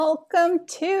Welcome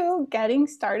to Getting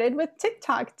Started with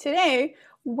TikTok. Today,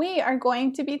 we are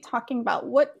going to be talking about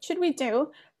what should we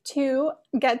do to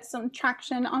get some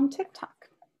traction on TikTok.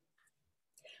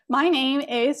 My name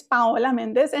is Paola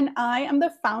Mendez, and I am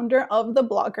the founder of the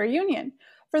Blogger Union.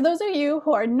 For those of you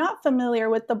who are not familiar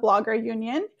with the Blogger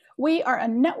Union, we are a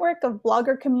network of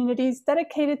blogger communities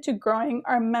dedicated to growing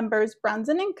our members' brands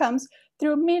and incomes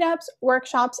through meetups,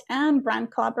 workshops, and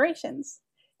brand collaborations.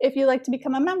 If you'd like to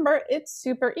become a member, it's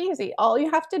super easy. All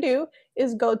you have to do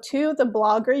is go to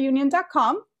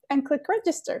thebloggerunion.com and click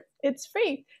register. It's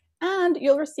free, and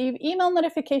you'll receive email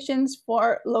notifications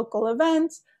for local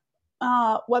events,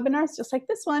 webinars just like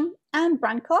this one, and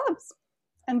brand collabs.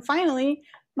 And finally,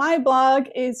 my blog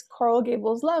is Coral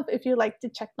Gables Love if you'd like to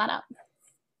check that out.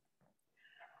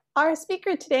 Our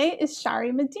speaker today is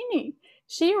Shari Medini.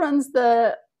 She runs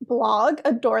the blog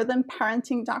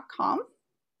adorethemaparenting.com,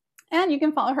 and you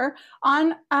can follow her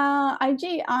on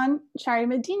IG on Shari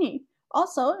Medini.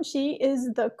 Also, she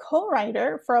is the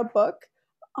co-writer for a book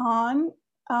on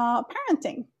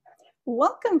parenting.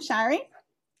 Welcome, Shari.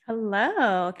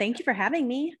 Hello. Thank you for having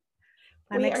me.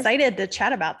 I'm excited to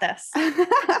chat about this.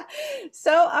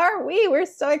 So are we. We're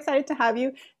so excited to have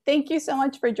you. Thank you so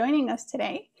much for joining us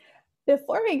today.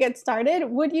 Before we get started,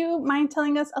 would you mind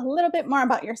telling us a little bit more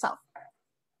about yourself?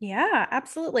 Yeah,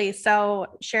 absolutely.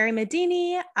 So, Shari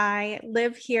Medini, I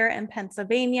live here in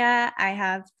Pennsylvania. I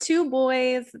have two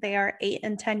boys. They are 8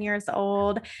 and 10 years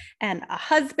old, and a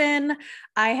husband.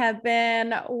 I have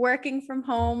been working from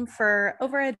home for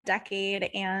over a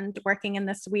decade and working in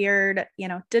this weird,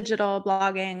 digital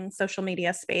blogging, social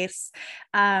media space.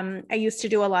 I used to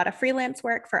do a lot of freelance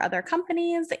work for other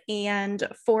companies. And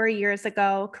 4 years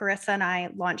ago, Carissa and I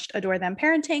launched Adore Them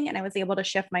Parenting, and I was able to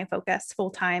shift my focus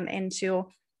full time into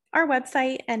our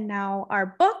website and now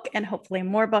our book, and hopefully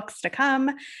more books to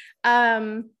come.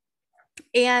 And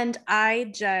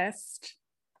I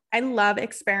love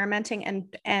experimenting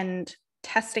and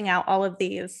testing out all of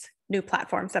these new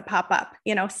platforms that pop up.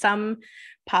 Some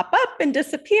pop up and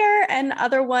disappear, and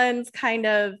other ones kind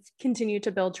of continue to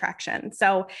build traction.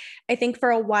 So I think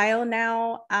for a while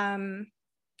now,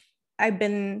 I've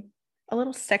been a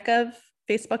little sick of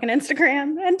Facebook and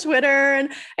Instagram and Twitter. And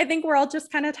I think we're all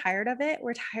just kind of tired of it.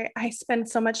 We're tired. I spend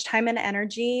so much time and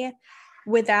energy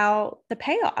without the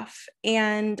payoff.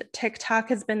 And TikTok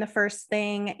has been the first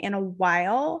thing in a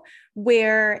while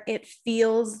where it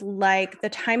feels like the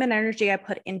time and energy I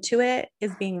put into it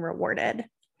is being rewarded.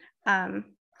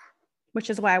 Which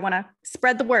is why I want to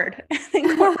spread the word and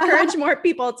encourage more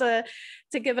people to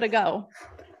give it a go.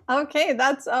 Okay,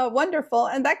 that's wonderful.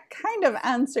 And that kind of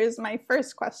answers my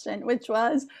first question, which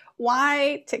was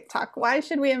why TikTok? Why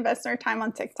should we invest our time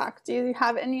on TikTok? Do you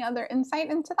have any other insight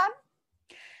into that?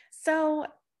 So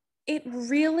it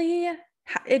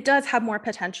does have more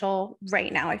potential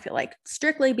right now, I feel like,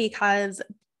 strictly because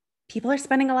people are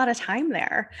spending a lot of time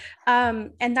there.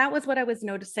 And that was what I was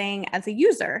noticing as a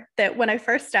user, that when I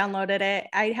first downloaded it,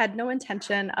 I had no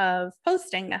intention of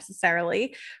posting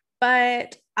necessarily,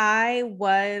 but I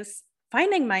was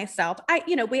finding myself, I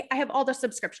have all the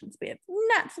subscriptions, we have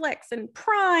Netflix and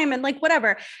Prime and like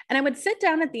whatever. And I would sit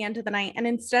down at the end of the night, and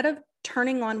instead of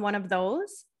turning on one of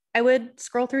those, I would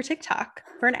scroll through TikTok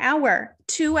for an hour,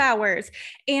 2 hours.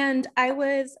 And I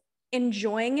was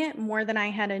enjoying it more than I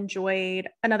had enjoyed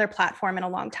another platform in a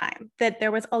long time. That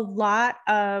there was a lot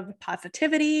of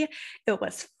positivity. It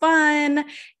was fun.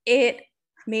 It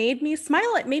made me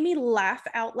smile. It made me laugh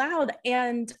out loud.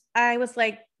 And I was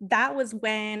like, that was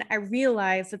when I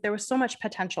realized that there was so much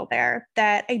potential there,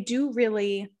 that I do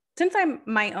really, since I'm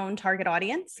my own target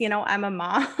audience, I'm a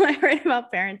mom, I write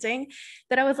about parenting,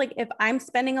 that I was like, if I'm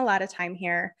spending a lot of time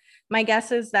here, my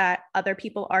guess is that other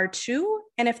people are too.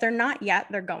 And if they're not yet,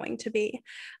 they're going to be.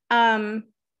 And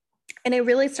I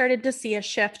really started to see a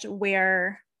shift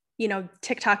where,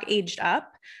 TikTok aged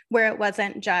up, where it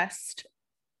wasn't just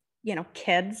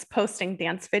kids posting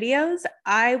dance videos.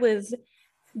 I was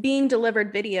being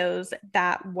delivered videos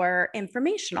that were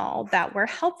informational, that were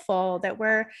helpful, that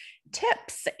were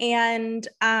tips. And,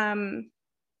 the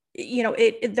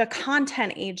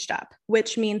content aged up,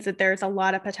 which means that there's a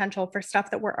lot of potential for stuff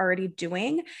that we're already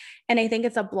doing. And I think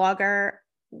as a blogger,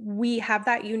 we have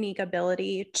that unique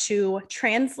ability to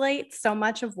translate so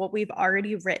much of what we've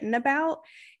already written about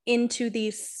into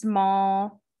these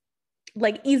small,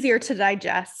 like easier to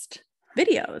digest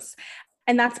videos.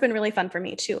 And that's been really fun for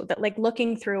me too, that like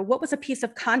looking through what was a piece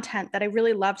of content that I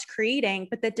really loved creating,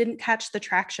 but that didn't catch the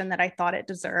traction that I thought it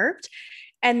deserved.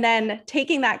 And then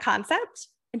taking that concept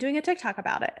and doing a TikTok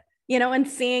about it, and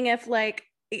seeing if like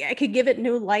I could give it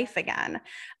new life again.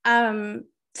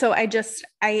 So I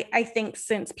think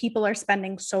since people are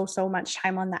spending so much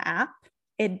time on the app,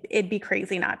 it'd be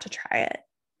crazy not to try it.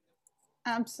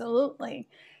 Absolutely.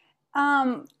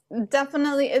 Um,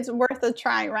 Definitely it's worth a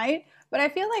try, right? But I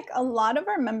feel like a lot of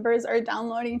our members are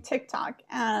downloading TikTok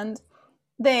and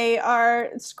they are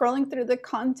scrolling through the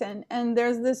content and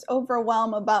there's this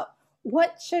overwhelm about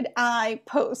what should I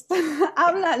post?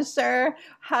 I'm not sure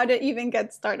how to even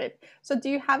get started. So do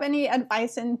you have any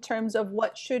advice in terms of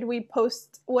what should we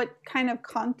post, what kind of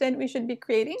content we should be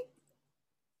creating?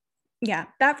 Yeah,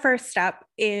 that first step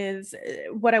is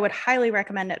what I would highly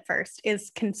recommend at first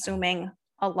is consuming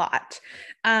a lot.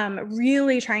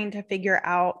 Really trying to figure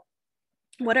out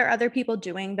what are other people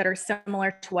doing that are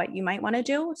similar to what you might want to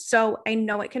do. So I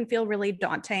know it can feel really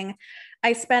daunting.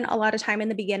 I spent a lot of time in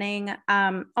the beginning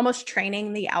almost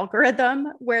training the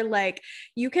algorithm where like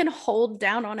you can hold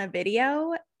down on a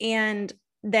video and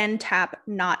then tap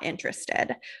not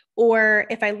interested. Or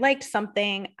if I liked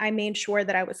something, I made sure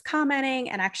that I was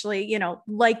commenting and actually,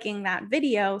 liking that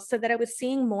video so that I was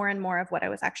seeing more and more of what I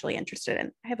was actually interested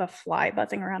in. I have a fly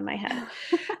buzzing around my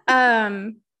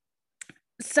head.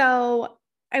 So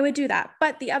I would do that.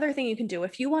 But the other thing you can do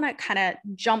if you want to kind of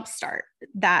jumpstart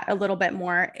that a little bit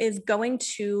more is going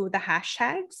to the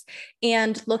hashtags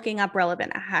and looking up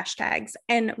relevant hashtags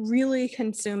and really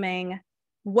consuming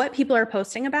what people are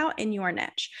posting about in your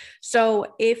niche.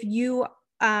 So if you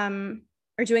are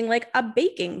doing like a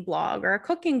baking blog or a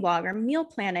cooking blog or meal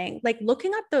planning, like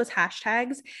looking up those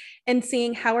hashtags and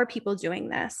seeing how are people doing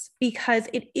this, because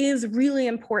it is really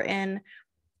important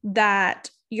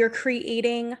that you're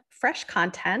creating fresh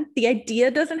content. The idea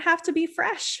doesn't have to be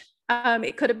fresh.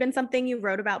 It could have been something you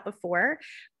wrote about before,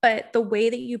 but the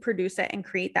way that you produce it and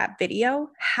create that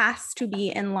video has to be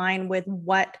in line with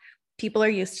what people are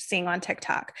used to seeing on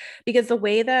TikTok. Because the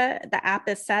way the app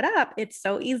is set up, it's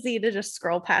so easy to just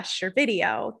scroll past your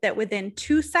video that within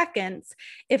 2 seconds,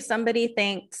 if somebody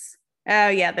thinks, oh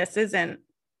yeah,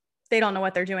 they don't know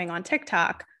what they're doing on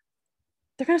TikTok,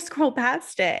 they're going to scroll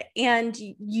past it and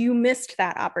you missed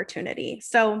that opportunity.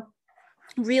 So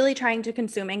really trying to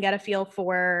consume and get a feel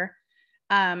for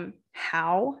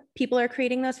how people are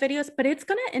creating those videos, but it's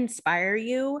going to inspire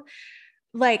you.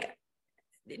 Like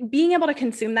being able to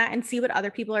consume that and see what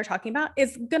other people are talking about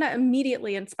is going to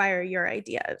immediately inspire your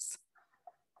ideas.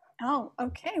 Oh,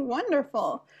 okay,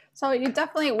 wonderful. So you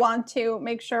definitely want to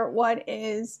make sure what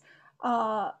is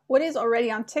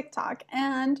already on TikTok,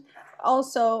 and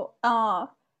also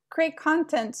create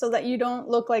content so that you don't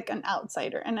look like an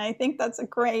outsider. And I think that's a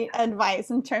great advice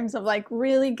in terms of like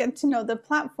really get to know the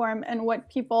platform and what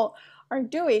people are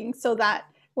doing, so that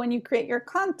when you create your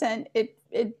content, it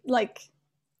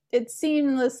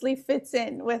seamlessly fits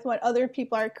in with what other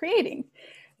people are creating.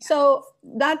 So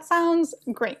that sounds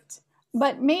great.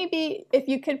 But maybe if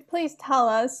you could please tell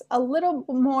us a little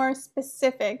more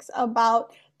specifics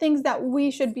about things that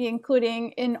we should be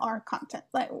including in our content.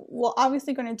 Like, we're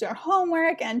obviously going to do our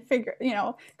homework and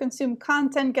consume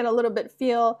content, get a little bit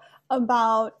feel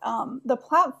about the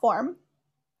platform.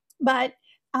 But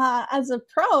as a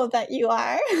pro that you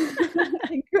are,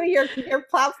 you grew your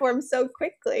platform so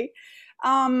quickly.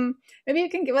 Maybe you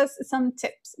can give us some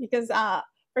tips because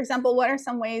for example, what are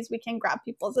some ways we can grab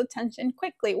people's attention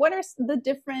quickly? What's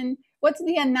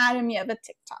the anatomy of a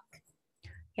TikTok?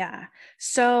 Yeah.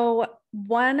 So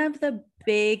one of the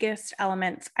biggest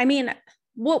elements, I mean,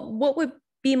 what would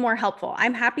be more helpful?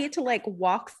 I'm happy to like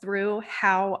walk through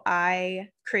how I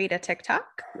create a TikTok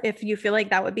if you feel like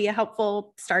that would be a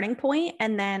helpful starting point,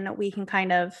 and then we can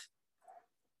kind of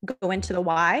go into the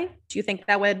why. Do you think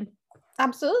that would?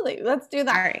 Absolutely. Let's do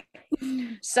that. All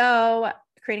right. So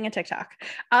creating a TikTok,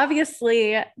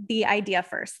 obviously the idea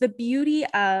first, the beauty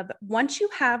of once you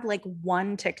have like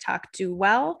one TikTok do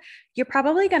well, you're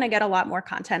probably going to get a lot more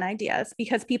content ideas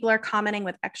because people are commenting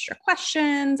with extra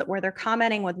questions, or they're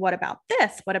commenting with what about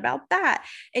this, what about that,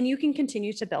 and you can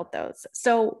continue to build those.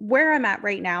 So where I'm at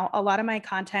right now, a lot of my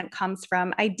content comes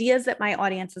from ideas that my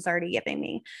audience is already giving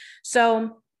me.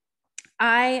 So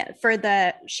for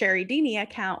the Sherry Dini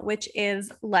account, which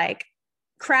is like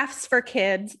crafts for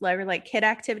kids, like kid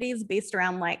activities based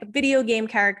around like video game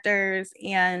characters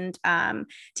and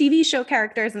TV show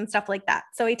characters and stuff like that.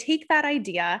 So I take that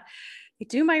idea, I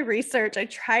do my research, I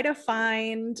try to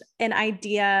find an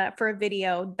idea for a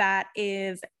video that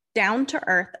is down to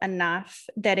earth enough,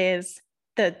 that is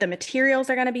the materials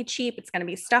are going to be cheap. It's going to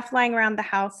be stuff lying around the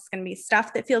house. It's going to be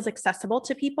stuff that feels accessible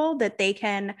to people, that they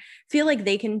can feel like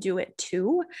they can do it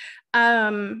too.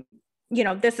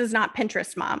 This is not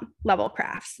Pinterest mom level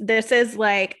crafts. This is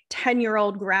like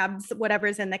 10-year-old grabs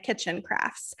whatever's in the kitchen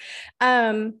crafts.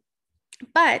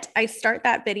 But I start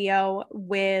that video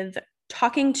with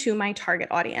talking to my target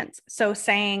audience. So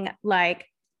saying like,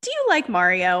 do you like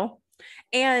Mario?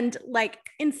 And like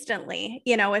instantly,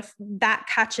 you know, if that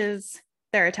catches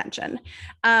their attention,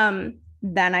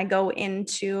 then I go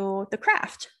into the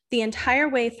craft. The entire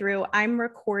way through, I'm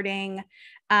recording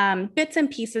bits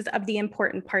and pieces of the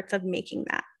important parts of making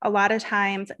that. A lot of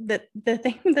times, the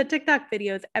TikTok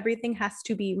videos, everything has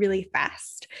to be really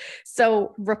fast.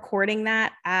 So recording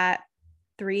that at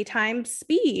 3 times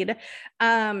speed,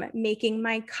 making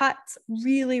my cuts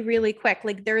really, really quick.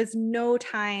 Like there is no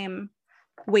time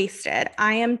wasted.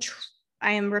 I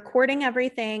am recording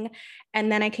everything, and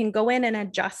then I can go in and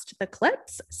adjust the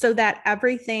clips so that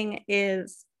everything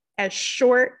is as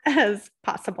short as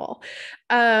possible.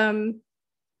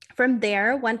 From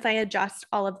there, once I adjust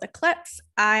all of the clips,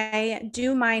 I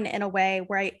do mine in a way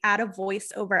where I add a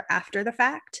voiceover after the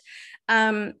fact.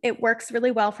 It works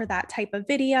really well for that type of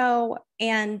video.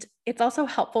 And it's also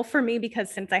helpful for me because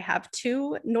since I have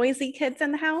 2 noisy kids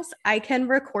in the house, I can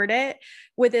record it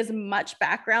with as much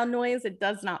background noise. It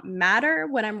does not matter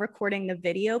when I'm recording the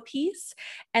video piece.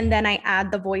 And then I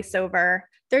add the voiceover.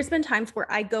 There's been times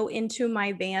where I go into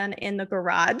my van in the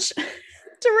garage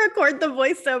to record the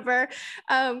voiceover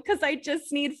because I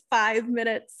just need 5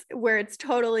 minutes where it's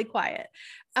totally quiet.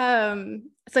 So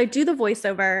I do the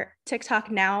voiceover. TikTok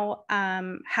now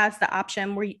has the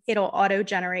option where it'll auto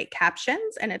generate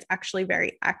captions, and it's actually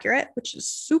very accurate, which is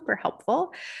super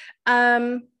helpful.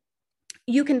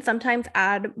 You can sometimes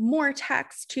add more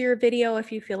text to your video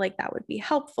if you feel like that would be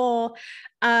helpful.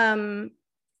 And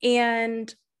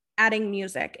adding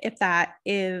music if that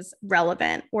is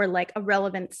relevant, or like a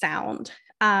relevant sound.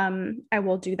 I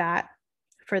will do that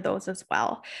for those as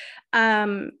well.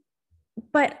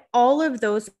 But all of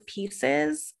those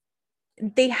pieces,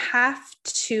 they have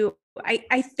to,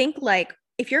 I think like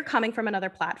if you're coming from another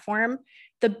platform,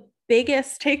 the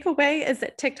biggest takeaway is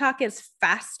that TikTok is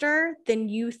faster than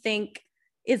you think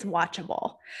is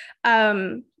watchable.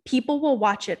 People will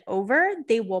watch it over,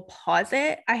 they will pause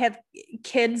it. I have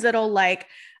kids that'll like,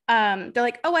 they're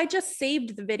like, oh, I just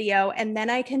saved the video and then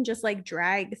I can just like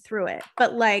drag through it.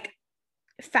 But like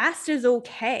fast is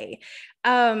okay.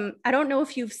 I don't know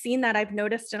if you've seen that. I've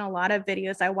noticed in a lot of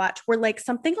videos I watch where like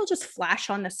something will just flash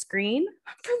on the screen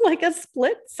for like a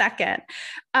split second.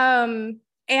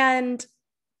 And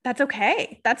that's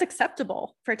okay. That's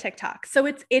acceptable for TikTok.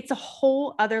 So it's a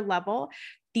whole other level.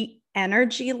 The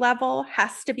energy level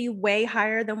has to be way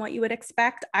higher than what you would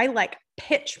expect. I like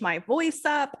pitch my voice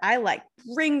up. I like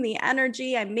bring the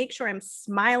energy. I make sure I'm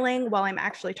smiling while I'm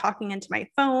actually talking into my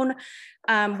phone,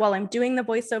 while I'm doing the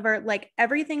voiceover. Like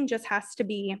everything just has to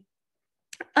be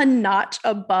a notch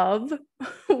above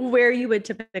where you would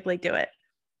typically do it.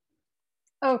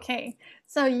 Okay,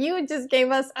 so you just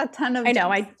gave us a ton of. I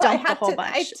know, I dumped a whole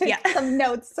bunch. I took some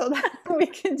notes so that we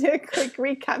can do a quick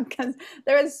recap because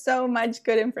there is so much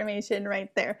good information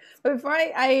right there. But before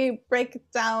I break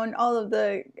down all of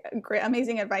the great,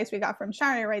 amazing advice we got from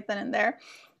Shari right then and there,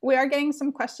 we are getting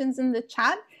some questions in the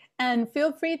chat. And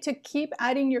feel free to keep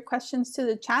adding your questions to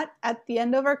the chat. At the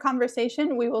end of our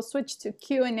conversation, we will switch to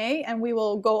Q&A and we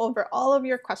will go over all of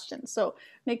your questions. So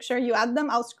make sure you add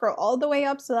them. I'll scroll all the way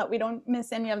up so that we don't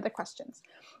miss any of the questions.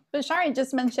 But Shari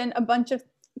just mentioned a bunch of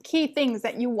key things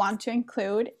that you want to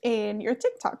include in your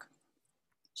TikTok.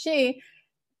 She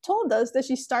told us that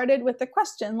she started with a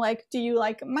question like, do you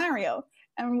like Mario?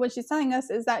 And what she's telling us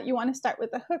is that you want to start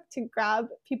with a hook to grab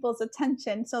people's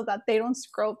attention so that they don't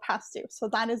scroll past you. So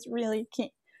that is really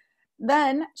key.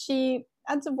 Then she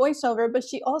adds a voiceover, but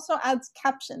she also adds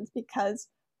captions because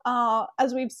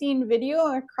as we've seen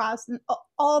video across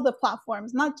all the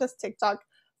platforms, not just TikTok,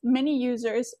 many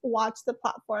users watch the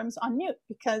platforms on mute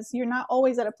because you're not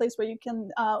always at a place where you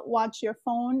can watch your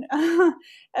phone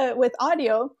with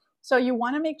audio. So you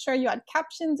want to make sure you add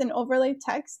captions and overlay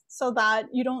text so that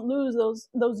you don't lose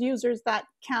those users that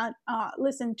can't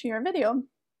listen to your video.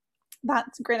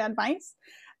 That's great advice.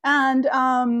 And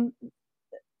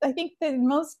I think the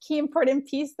most key important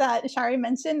piece that Shari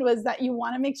mentioned was that you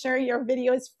want to make sure your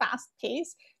video is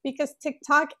fast-paced because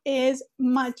TikTok is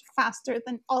much faster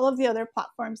than all of the other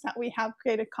platforms that we have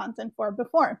created content for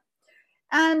before.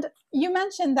 And you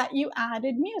mentioned that you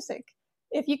added music.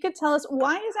 If you could tell us,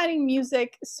 why is adding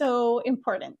music so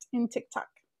important in TikTok?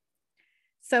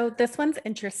 So this one's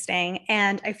interesting,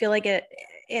 and I feel like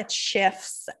it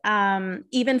shifts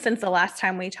even since the last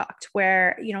time we talked,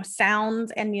 where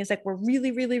sounds and music were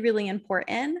really, really, really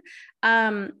important.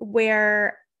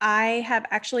 Where I have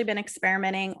actually been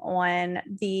experimenting on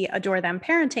the Adore Them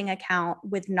parenting account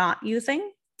with not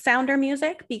using sound or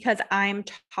music because I'm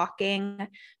talking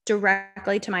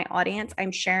directly to my audience.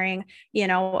 I'm sharing,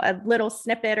 a little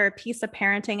snippet or a piece of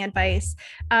parenting advice.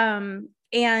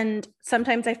 And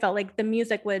sometimes I felt like the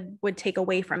music would take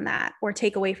away from that or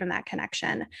take away from that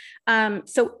connection.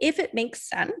 So if it makes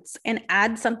sense and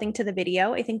add something to the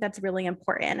video, I think that's really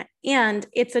important. And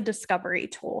it's a discovery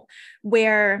tool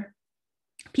where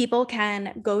people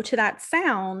can go to that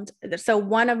sound. So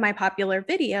one of my popular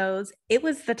videos, it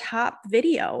was the top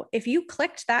video. If you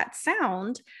clicked that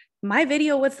sound, my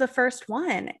video was the first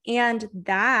one. And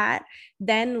that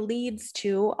then leads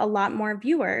to a lot more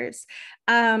viewers.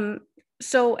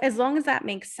 So as long as that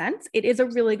makes sense, it is a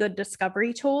really good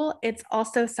discovery tool. It's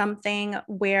also something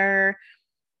where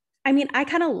I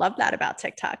kind of love that about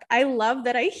TikTok. I love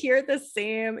that I hear the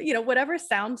same, whatever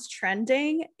sounds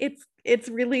trending. It's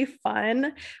really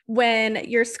fun when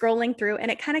you're scrolling through and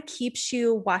it kind of keeps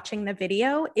you watching the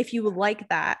video if you like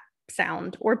that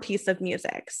sound or piece of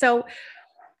music. So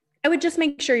I would just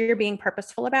make sure you're being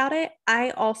purposeful about it.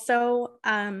 I also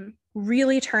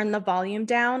really turn the volume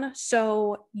down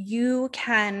so you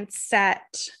can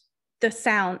set the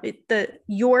sound,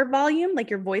 your volume,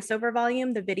 like your voiceover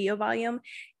volume, the video volume,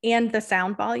 and the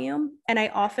sound volume. And I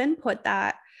often put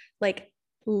that like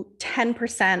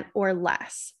 10% or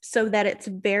less so that it's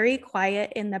very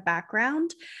quiet in the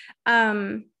background,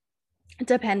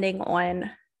 depending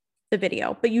on the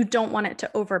video, but you don't want it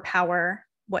to overpower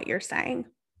what you're saying.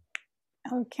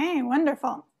 Okay,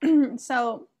 wonderful.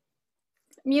 So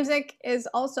music is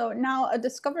also now a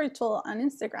discovery tool on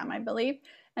Instagram, I believe,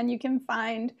 and you can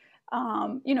find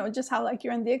just how like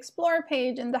you're in the explore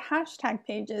page and the hashtag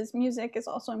pages, music is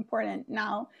also important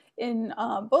now in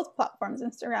both platforms,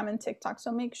 Instagram and TikTok.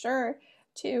 So make sure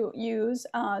to use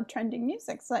trending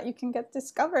music so that you can get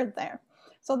discovered there.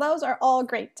 So those are all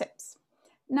great tips.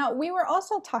 Now, we were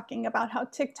also talking about how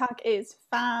TikTok is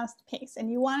fast paced and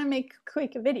you want to make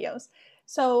quick videos.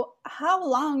 So how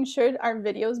long should our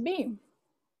videos be?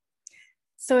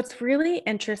 So it's really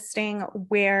interesting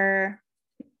where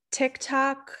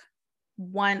TikTok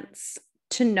wants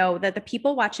to know that the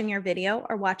people watching your video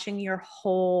are watching your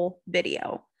whole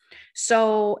video.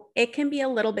 So it can be a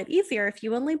little bit easier if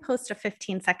you only post a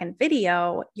 15-second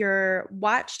video, your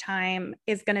watch time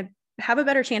is going to have a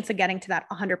better chance of getting to that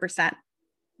 100%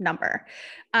 number.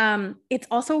 It's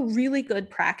also really good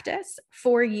practice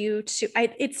for you to,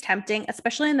 it's tempting,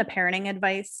 especially in the parenting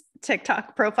advice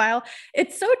TikTok profile.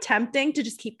 It's so tempting to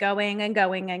just keep going and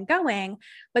going and going.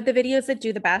 But the videos that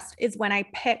do the best is when I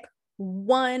pick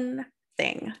one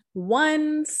thing,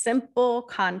 one simple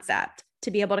concept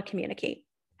to be able to communicate.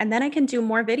 And then I can do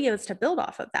more videos to build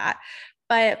off of that.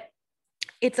 But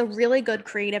it's a really good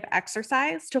creative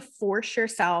exercise to force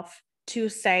yourself to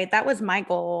say that was my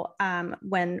goal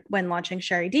when launching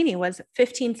Sherry Dini was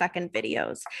 15-second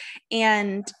videos.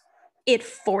 And it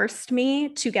forced me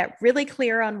to get really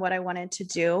clear on what I wanted to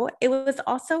do. It was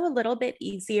also a little bit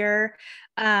easier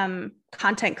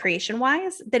content creation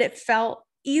wise, that it felt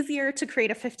easier to create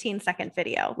a 15-second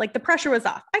video. Like the pressure was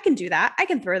off. I can do that. I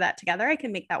can throw that together. I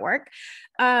can make that work.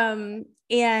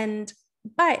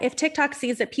 But if TikTok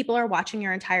sees that people are watching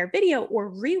your entire video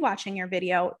or rewatching your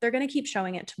video, they're going to keep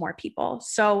showing it to more people.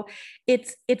 So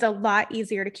it's a lot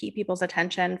easier to keep people's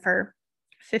attention for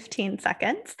 15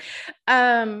 seconds.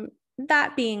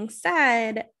 That being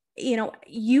said,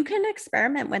 you can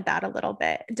experiment with that a little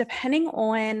bit depending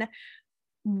on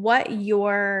what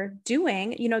you're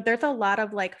doing. There's a lot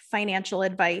of like financial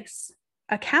advice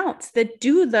accounts that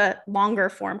do the longer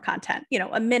form content,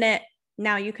 a minute.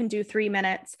 Now you can do 3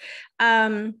 minutes.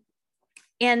 And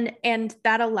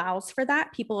that allows for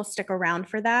that. People will stick around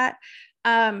for that.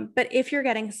 But if you're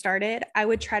getting started, I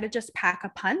would try to just pack a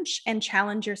punch and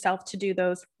challenge yourself to do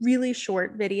those really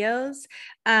short videos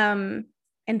and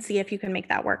see if you can make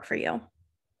that work for you.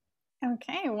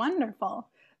 Okay, wonderful.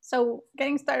 So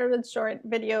getting started with short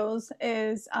videos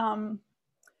is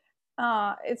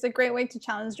it's a great way to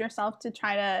challenge yourself to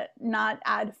try to not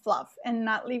add fluff and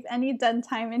not leave any dead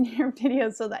time in your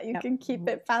videos so that you can keep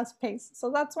it fast paced.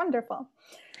 So that's wonderful.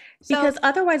 Because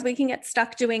otherwise we can get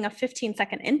stuck doing a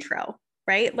 15-second intro,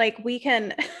 right? Like we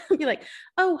can be like,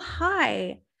 oh,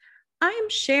 hi, I'm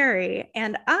Sherry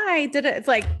and I did it. It's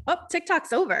like, oh,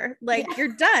 TikTok's over. Like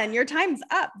you're done. Your time's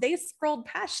up. They scrolled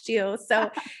past you.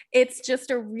 So it's just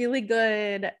a really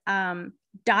good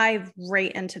dive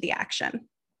right into the action.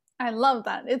 I love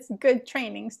that. It's good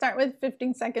training. Start with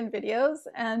 15-second videos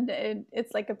and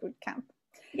it's like a boot camp.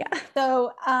 Yeah.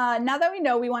 So now that we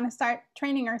know we want to start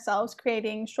training ourselves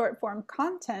creating short form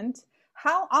content,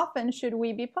 how often should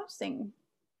we be posting?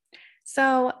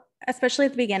 So especially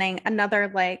at the beginning,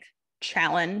 another like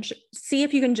challenge. See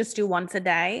if you can just do once a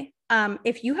day.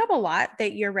 If you have a lot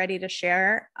that you're ready to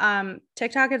share,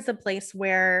 TikTok is a place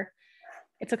where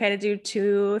it's okay to do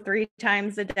 2-3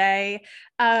 times a day.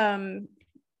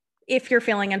 If you're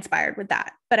feeling inspired with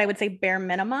that, but I would say bare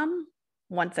minimum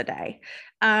once a day.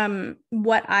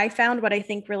 What I found, what I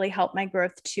think really helped my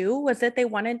growth too, was that they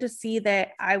wanted to see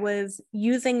that I was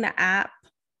using the app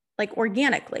like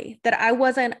organically, that I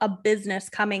wasn't a business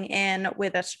coming in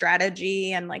with a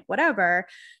strategy and like whatever.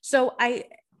 So I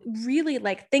really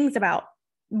like things about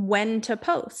when to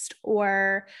post,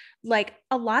 or like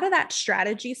a lot of that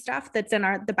strategy stuff that's in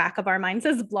the back of our minds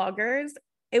as bloggers.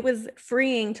 It was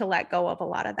freeing to let go of a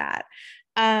lot of that.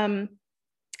 And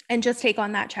just take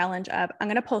on that challenge of, I'm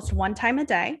going to post one time a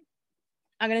day.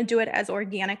 I'm going to do it as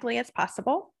organically as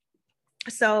possible.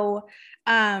 So,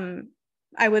 I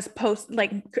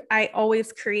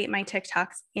always create my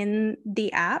TikToks in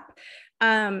the app.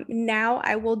 Now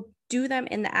I will do them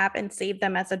in the app and save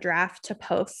them as a draft to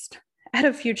post at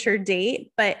a future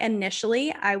date. But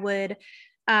initially I would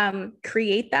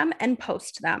create them and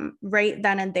post them right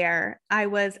then and there. I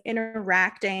was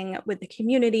interacting with the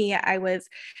community. I was,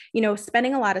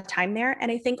 spending a lot of time there.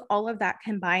 And I think all of that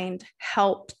combined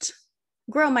helped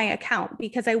grow my account,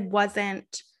 because I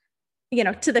wasn't,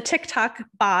 to the TikTok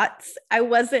bots, I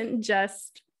wasn't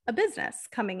just a business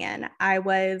coming in. I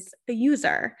was a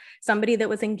user, somebody that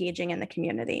was engaging in the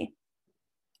community.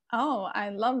 Oh, I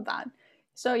love that.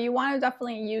 So you want to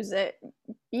definitely use it,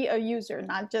 be a user,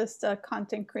 not just a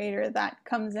content creator that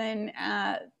comes in,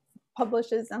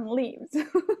 publishes and leaves.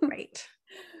 Right.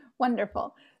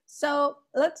 Wonderful. So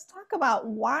let's talk about,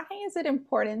 why is it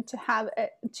important to have a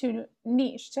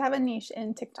niche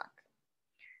in TikTok?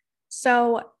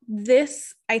 So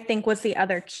this, I think, was the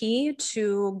other key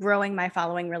to growing my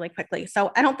following really quickly.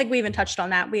 So I don't think we even touched on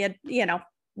that. We had,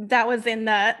 that was in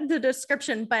the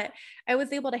description, but I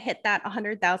was able to hit that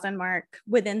 100,000 mark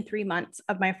within 3 months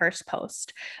of my first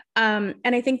post. And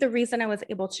I think the reason I was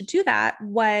able to do that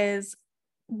was,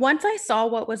 once I saw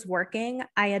what was working,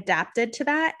 I adapted to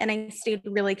that and I stayed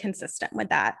really consistent with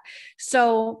that.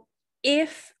 So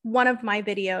if one of my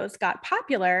videos got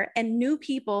popular and new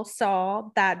people saw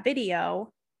that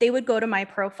video, they would go to my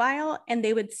profile and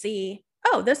they would see,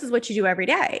 oh, this is what you do every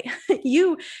day.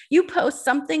 you post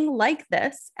something like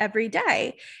this every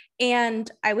day.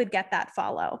 And I would get that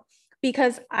follow,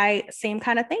 because same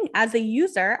kind of thing as a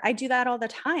user, I do that all the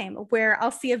time, where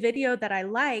I'll see a video that I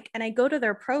like and I go to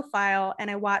their profile and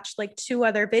I watch like 2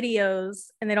 other videos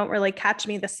and they don't really catch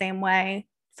me the same way.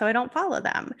 So I don't follow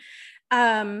them.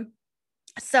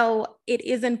 So it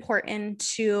is important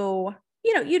to,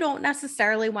 you don't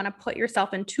necessarily want to put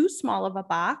yourself in too small of a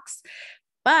box.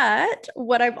 But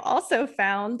what I've also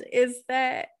found is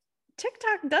that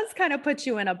TikTok does kind of put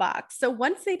you in a box. So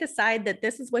once they decide that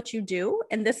this is what you do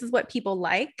and this is what people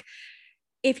like,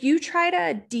 if you try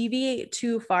to deviate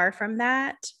too far from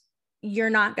that,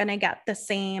 you're not going to get the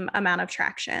same amount of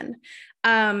traction.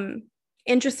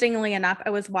 Interestingly enough,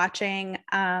 I was watching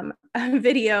a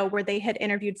video where they had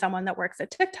interviewed someone that works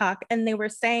at TikTok, and they were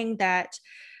saying that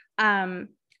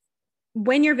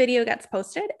when your video gets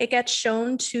posted, it gets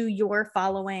shown to your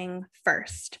following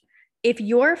first. If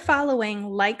your following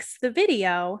likes the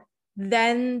video,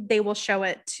 then they will show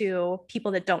it to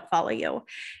people that don't follow you.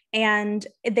 And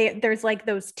there's like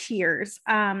those tiers,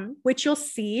 which you'll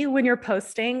see when you're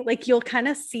posting. Like you'll kind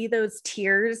of see those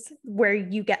tiers where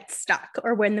you get stuck,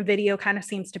 or when the video kind of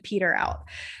seems to peter out.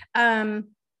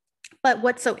 But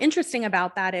what's so interesting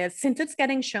about that is, since it's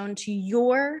getting shown to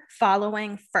your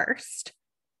following first,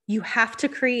 you have to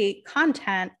create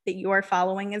content that your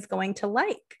following is going to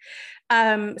like.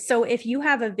 So if you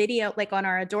have a video, like on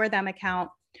our Adore Them account,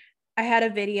 I had a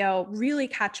video really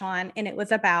catch on, and it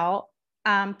was about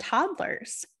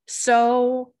toddlers.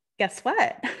 So guess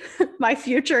what? My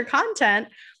future content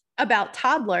about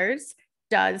toddlers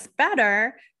does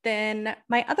better than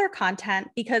my other content,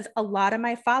 because a lot of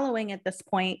my following at this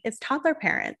point is toddler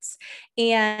parents.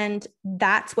 And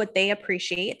that's what they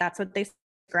appreciate. That's what they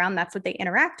around, that's what they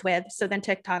interact with. So then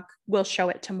TikTok will show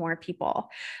it to more people.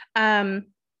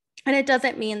 And it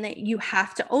doesn't mean that you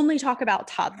have to only talk about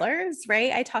toddlers,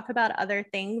 right? I talk about other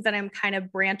things, and I'm kind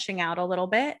of branching out a little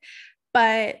bit,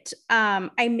 but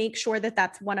I make sure that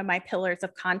that's one of my pillars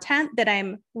of content, that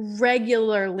I'm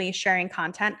regularly sharing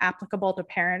content applicable to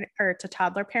parent or to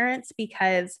toddler parents,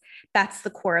 because that's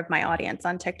the core of my audience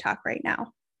on TikTok right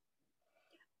now.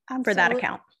 Absolutely. For that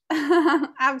account.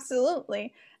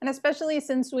 Absolutely. And especially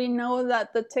since we know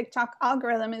that the TikTok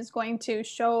algorithm is going to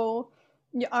show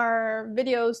our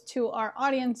videos to our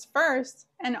audience first,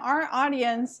 and our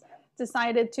audience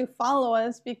decided to follow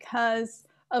us because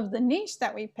of the niche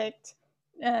that we picked,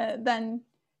 then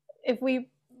if we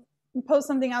post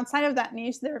something outside of that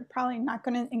niche, they're probably not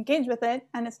going to engage with it,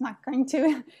 and it's not going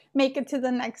to make it to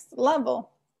the next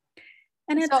level.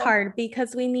 And it's hard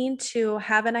because we need to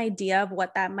have an idea of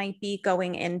what that might be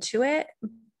going into it.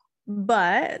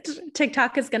 But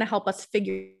TikTok is going to help us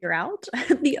figure out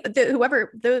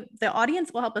the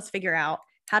audience will help us figure out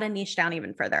how to niche down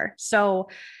even further. So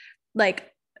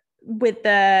like with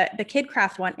the kid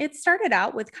craft one, it started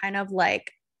out with kind of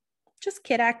like just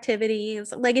kid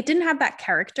activities. Like it didn't have that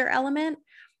character element,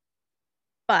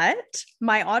 but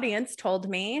my audience told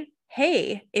me,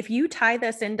 hey, if you tie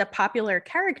this into popular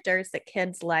characters that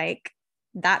kids like,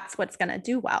 that's what's going to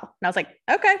do well. And I was like,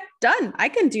 okay, done. I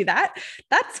can do that.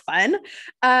 That's fun.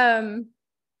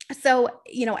 So,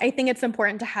 I think it's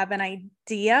important to have an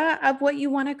idea of what you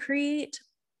want to create,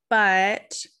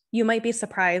 but you might be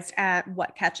surprised at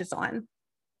what catches on.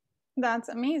 That's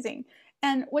amazing.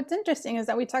 And what's interesting is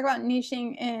that we talk about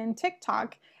niching in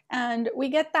TikTok, and we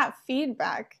get that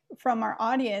feedback from our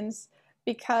audience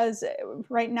because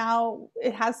right now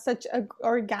it has such an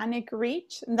organic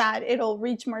reach that it'll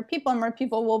reach more people, and more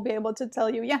people will be able to tell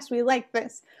you, yes, we like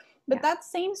this. But that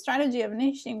same strategy of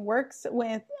niching works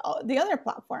with the other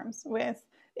platforms, with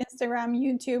Instagram,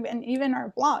 YouTube, and even our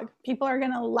blog. People are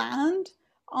going to land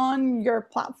on your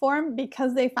platform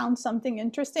because they found something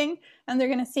interesting, and they're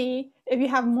going to see if you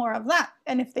have more of that.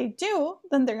 And if they do,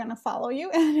 then they're going to follow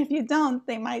you. And if you don't,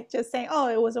 they might just say, oh,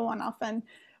 it was a one-off and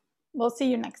we'll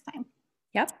see you next time.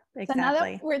 Yep, exactly. So now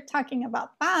that we're talking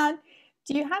about that,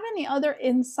 do you have any other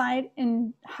insight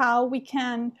in how we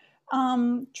can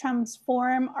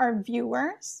transform our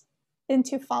viewers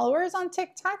into followers on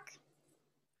TikTok?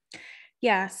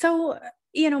 Yeah. So,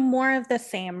 more of the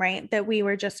same, right? That we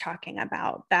were just talking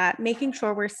about, that making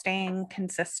sure we're staying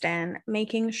consistent,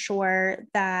 making sure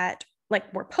that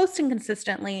like we're posting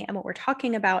consistently and what we're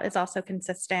talking about is also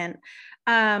consistent,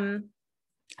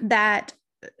 that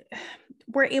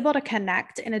we're able to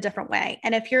connect in a different way.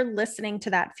 And if you're listening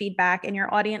to that feedback and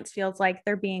your audience feels like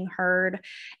they're being heard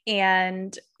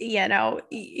and,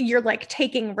 you're like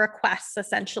taking requests,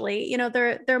 essentially,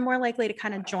 they're more likely to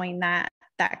kind of join that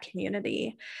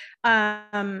community.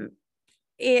 I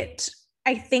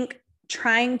think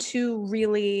trying to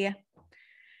really,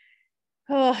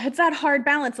 it's that hard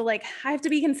balance of like, I have to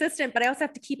be consistent, but I also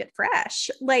have to keep it fresh.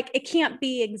 Like it can't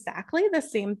be exactly the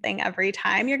same thing every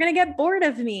time. You're going to get bored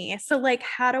of me. So like,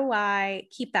 how do I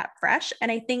keep that fresh?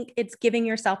 And I think it's giving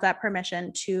yourself that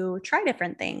permission to try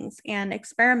different things and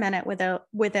experiment it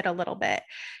with it a little bit.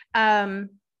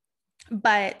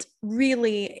 But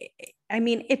really, I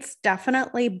mean, it's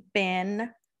definitely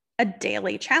been a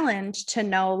daily challenge to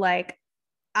know, like,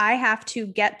 I have to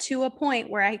get to a point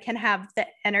where I can have the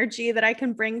energy that I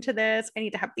can bring to this. I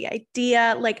need to have the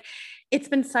idea. Like, it's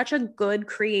been such a good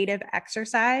creative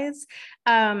exercise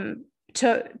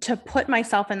to put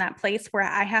myself in that place where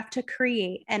I have to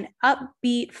create an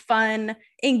upbeat, fun,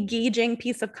 engaging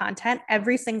piece of content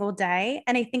every single day.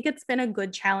 And I think it's been a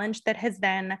good challenge that has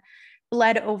then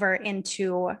bled over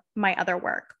into my other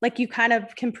work. Like you kind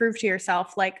of can prove to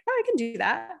yourself, like, oh, I can do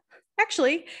that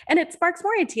actually. And it sparks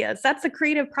more ideas. That's the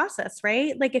creative process,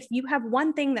 right? Like if you have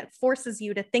one thing that forces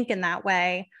you to think in that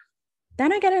way,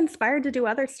 then I get inspired to do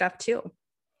other stuff too.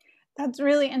 That's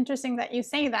really interesting that you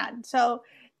say that. So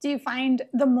do you find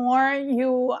the more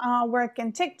you work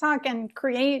in TikTok and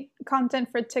create content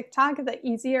for TikTok, the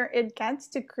easier it gets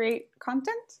to create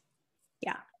content?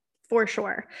 Yeah, for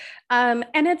sure. And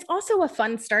it's also a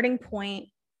fun starting point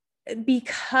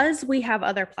because we have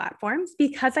other platforms,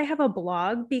 because I have a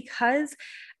blog, because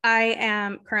I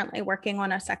am currently working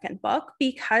on a second book,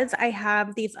 because I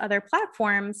have these other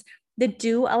platforms that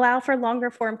do allow for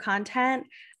longer form content.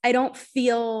 I don't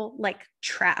feel like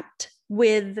trapped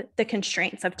with the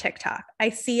constraints of TikTok.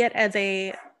 I see it as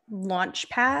a launch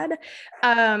pad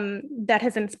that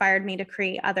has inspired me to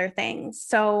create other things.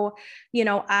 So,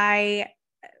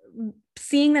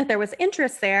 seeing that there was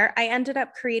interest there, I ended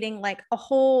up creating like a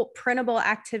whole printable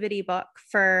activity book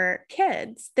for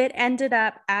kids that ended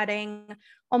up adding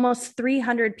almost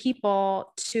 300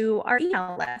 people to our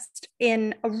email list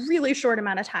in a really short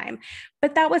amount of time.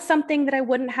 But that was something that I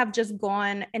wouldn't have just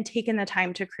gone and taken the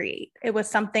time to create. It was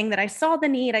something that I saw the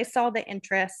need, I saw the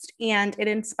interest, and it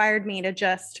inspired me to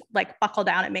just like buckle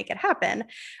down and make it happen.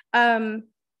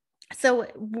 So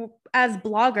as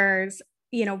bloggers,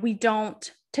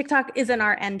 TikTok isn't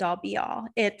our end all be all.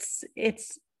 It's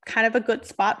kind of a good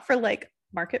spot for like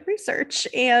market research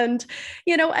and,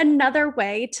 another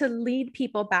way to lead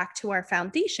people back to our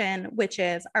foundation, which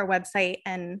is our website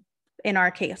and in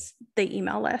our case, the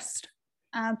email list.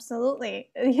 Absolutely.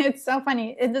 It's so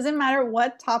funny. It doesn't matter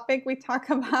what topic we talk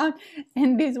about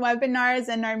in these webinars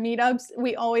and our meetups,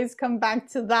 we always come back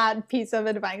to that piece of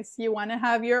advice. You want to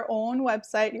have your own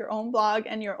website, your own blog,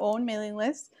 and your own mailing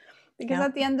list, because Yeah.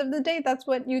 at the end of the day, that's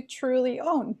what you truly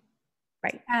own.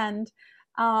 Right. And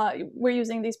we're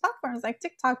using these platforms like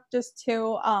TikTok just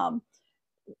to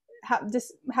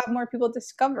have more people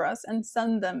discover us and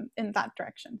send them in that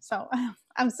direction. So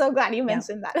I'm so glad you Yeah.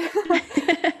 mentioned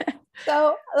that.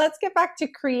 So let's get back to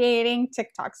creating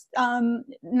TikToks.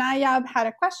 Nayab had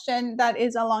a question that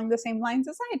is along the same lines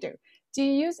as I do. Do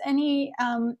you use any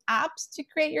apps to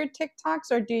create your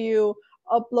TikToks, or do you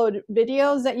upload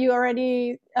videos that you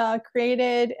already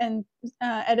created and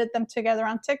edit them together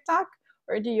on TikTok,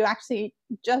 or do you actually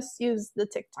just use the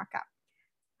TikTok app?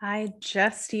 I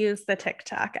just use the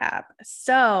TikTok app.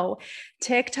 So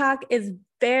TikTok is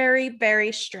very,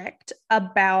 very strict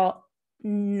about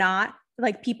not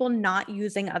like people not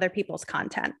using other people's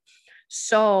content.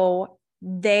 So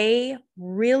they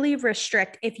really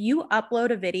restrict if you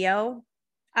upload a video,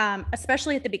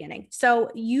 especially at the beginning. So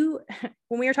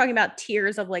when we were talking about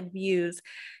tiers of like views,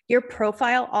 your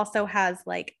profile also has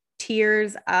like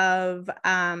tiers of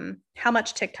how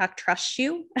much TikTok trusts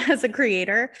you as a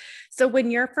creator. So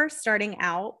when you're first starting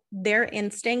out, their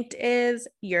instinct is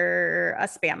you're a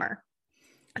spammer.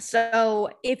 So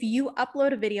if you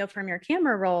upload a video from your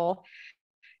camera roll,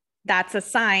 that's a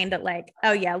sign that like,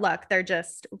 oh yeah, look, they're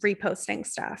just reposting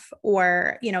stuff,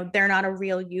 or, they're not a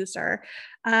real user.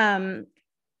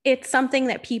 It's something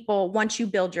that people, once you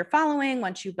build your following,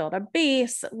 once you build a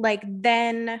base, like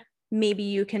then maybe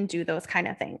you can do those kind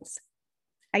of things.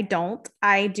 I don't.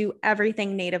 I do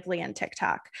everything natively in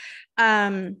TikTok.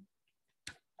 I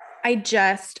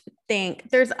just think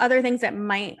there's other things that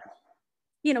might,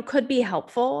 could be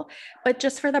helpful, but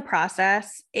just for the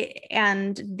process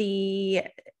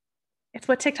it's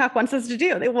what TikTok wants us to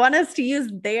do. They want us to use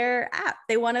their app.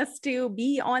 They want us to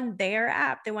be on their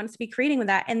app. They want us to be creating with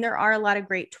that. And there are a lot of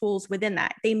great tools within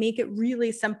that. They make it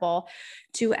really simple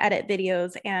to edit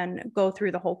videos and go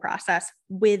through the whole process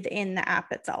within the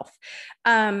app itself.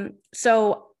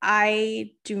 So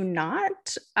I do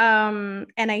not, and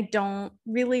I don't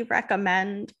really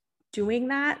recommend doing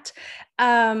that.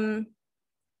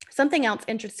 Something else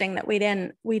interesting that we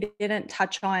didn't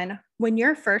touch on, when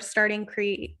you first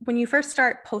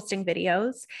start posting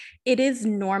videos, it is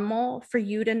normal for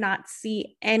you to not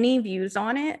see any views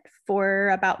on it for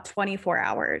about 24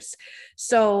 hours.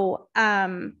 So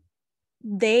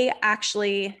they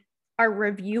actually are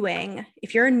reviewing.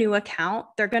 If you're a new account,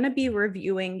 they're going to be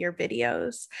reviewing your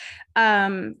videos.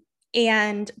 And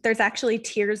there's actually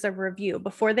tiers of review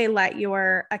before they let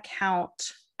your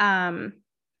account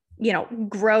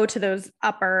grow to those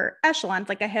upper echelons.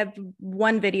 Like I have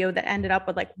one video that ended up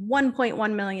with like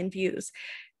 1.1 million views.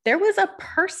 There was a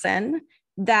person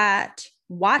that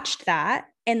watched that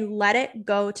and let it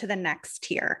go to the next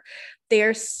tier.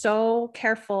 They're so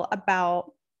careful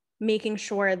about making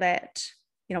sure that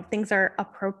things are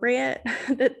appropriate,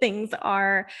 that things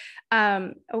are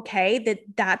okay,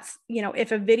 that's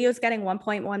if a video is getting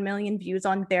 1.1 million views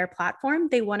on their platform,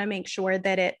 they want to make sure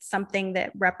that it's something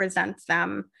that represents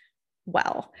them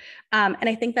well. And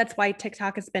I think that's why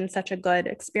TikTok has been such a good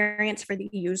experience for the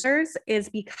users, is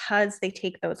because they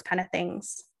take those kind of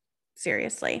things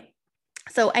seriously.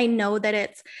 So I know that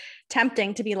it's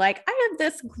tempting to be like, I have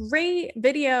this great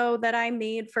video that I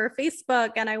made for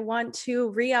Facebook and I want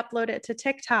to re-upload it to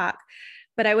TikTok,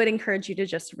 but I would encourage you to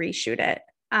just reshoot it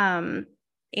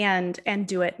and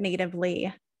do it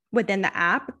natively within the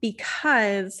app,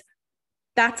 because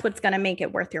that's what's going to make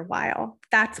it worth your while.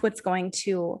 That's what's going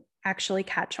to actually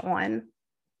catch on.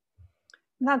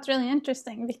 That's really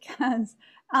interesting, because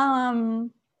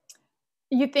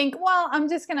you think, well, I'm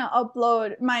just going to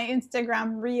upload my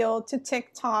Instagram reel to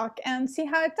TikTok and see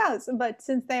how it does. But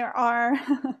since there are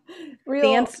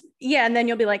real... and then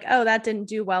you'll be like, oh, that didn't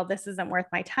do well. This isn't worth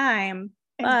my time.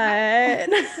 But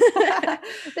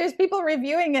there's people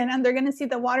reviewing it and they're going to see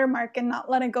the watermark and not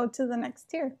let it go to the next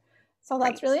tier. So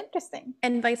that's really interesting.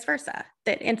 And vice versa,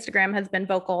 that Instagram has been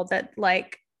vocal that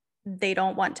like they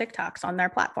don't want TikToks on their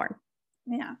platform.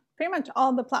 Yeah, pretty much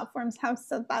all the platforms have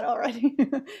said that already.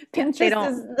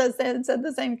 Pinterest said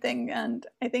the same thing, and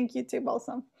I think YouTube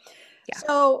also. Yeah.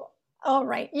 So, all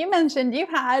right, you mentioned you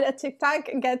had a TikTok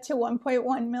get to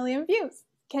 1.1 million views.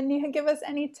 Can you give us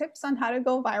any tips on how to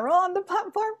go viral on the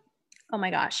platform? Oh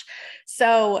my gosh.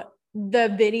 So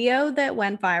the video that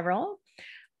went viral,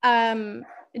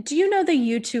 do you know the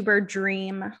YouTuber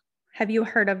Dream? Have you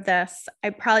heard of this?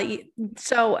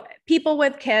 So people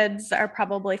with kids are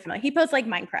probably familiar. He posts like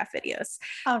Minecraft videos.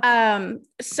 Okay.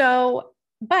 So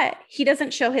but he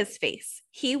doesn't show his face.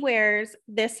 He wears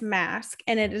this mask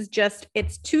and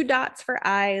it's 2 dots for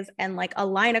eyes and like a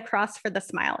line across for the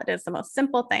smile. It is the most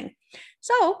simple thing.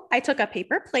 So I took a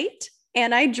paper plate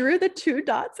and I drew the 2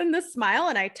 dots and the smile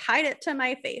and I tied it to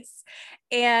my face.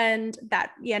 And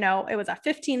that, it was a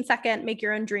 15-second make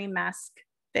your own dream mask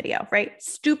video, right?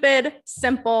 Stupid,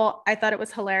 simple. I thought it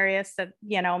was hilarious that,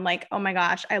 I'm like, oh my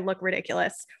gosh, I look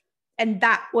ridiculous. And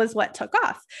that was what took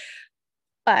off.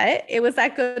 But it was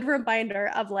that good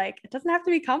reminder of like, it doesn't have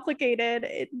to be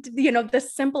complicated, the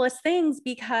simplest things,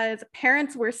 because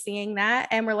parents were seeing that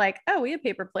and we're like, oh, we have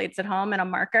paper plates at home and a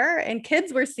marker. And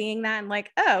kids were seeing that and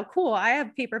like, oh, cool, I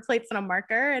have paper plates and a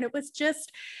marker. And it was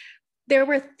just, there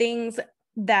were things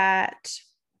that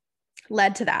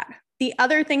led to that. The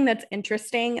other thing that's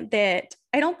interesting that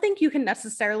I don't think you can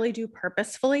necessarily do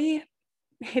purposefully,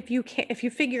 if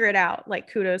you figure it out,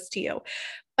 like kudos to you.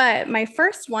 But my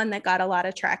first one that got a lot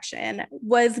of traction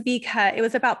was because it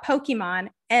was about Pokemon.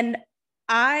 And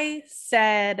I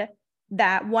said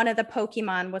that one of the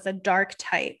Pokemon was a dark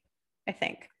type, I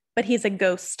think, but he's a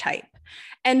ghost type.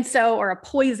 And so, or a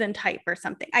poison type or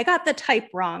something. I got the type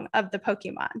wrong of the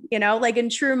Pokemon, like in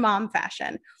true mom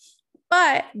fashion.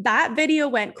 But that video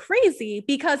went crazy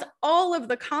because all of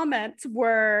the comments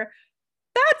were,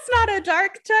 that's not a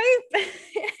dark type.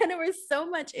 And there was so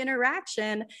much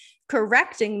interaction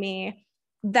correcting me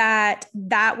that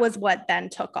was what then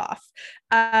took off.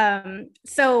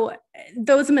 So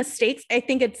those mistakes, I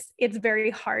think it's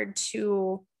very hard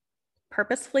to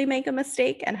purposefully make a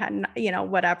mistake and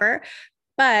whatever,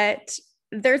 but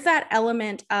there's that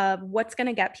element of what's going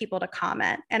to get people to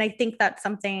comment. And I think that's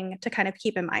something to kind of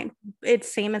keep in mind.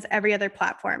 It's same as every other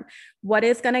platform. What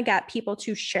is going to get people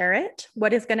to share it?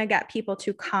 What is going to get people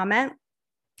to comment?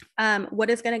 What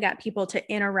is going to get people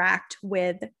to interact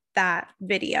with that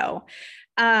video?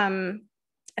 And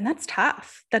that's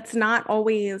tough. That's not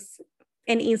always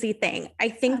an easy thing. I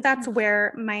think that's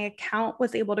where my account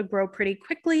was able to grow pretty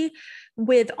quickly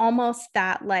with almost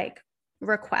that like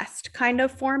request kind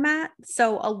of format.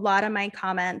 So a lot of my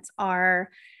comments are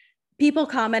people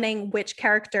commenting which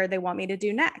character they want me to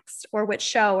do next, or which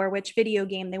show or which video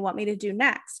game they want me to do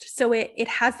next. So it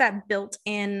has that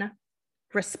built-in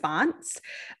response.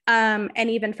 And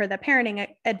even for the parenting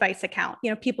advice account,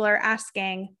 people are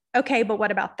asking, okay, but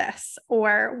what about this?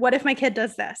 Or what if my kid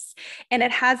does this? And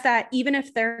it has that, even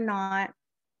if they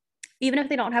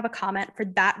don't have a comment for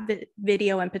that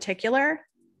video in particular,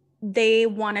 they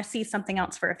want to see something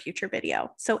else for a future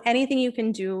video. So anything you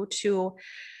can do to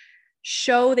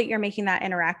show that you're making that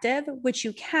interactive, which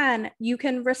you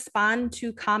can respond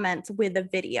to comments with a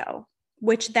video,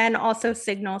 which then also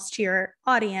signals to your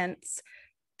audience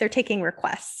they're taking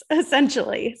requests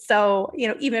essentially. So,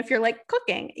 even if you're like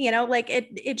cooking, like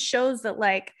it shows that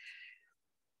like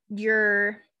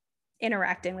you're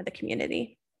interacting with the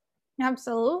community.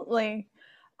 Absolutely.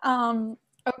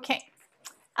 Okay.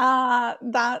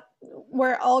 That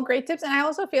were all great tips. And I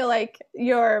also feel like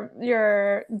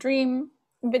your dream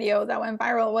video that went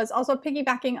viral was also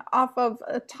piggybacking off of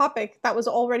a topic that was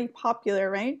already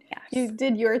popular, right? Yes. You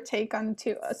did your take on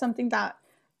something that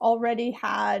already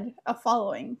had a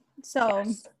following. So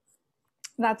yes.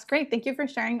 That's great. Thank you for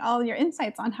sharing all your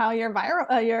insights on how your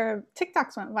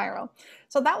TikToks went viral.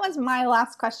 So that was my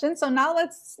last question. So now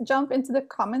let's jump into the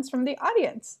comments from the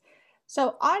audience.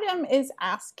 So Autumn is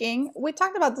asking, we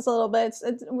talked about this a little bit.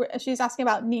 She's asking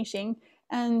about niching,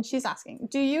 and she's asking,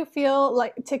 do you feel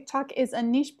like TikTok is a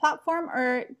niche platform,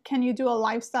 or can you do a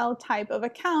lifestyle type of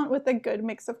account with a good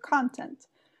mix of content?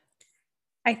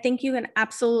 I think you can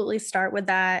absolutely start with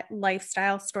that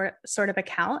lifestyle sort of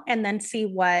account and then see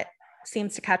what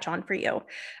seems to catch on for you.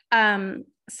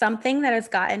 Something that has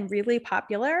gotten really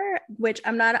popular, which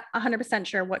I'm not 100%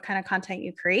 sure what kind of content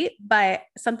you create, but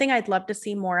something I'd love to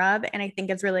see more of, and I think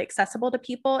is really accessible to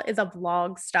people, is a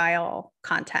vlog style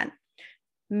content,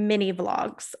 mini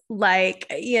vlogs. Like,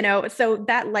 so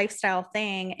that lifestyle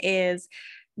thing is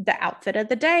the outfit of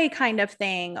the day kind of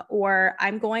thing, or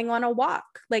I'm going on a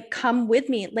walk, like come with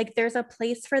me. Like there's a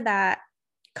place for that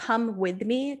come with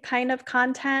me kind of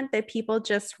content that people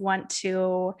just want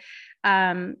to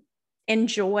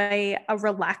enjoy a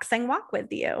relaxing walk with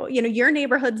you. Your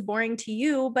neighborhood's boring to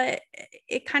you, but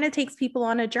it kind of takes people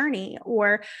on a journey,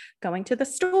 or going to the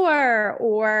store,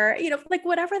 or, like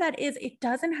whatever that is. It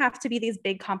doesn't have to be these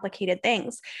big complicated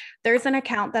things. There's an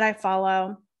account that I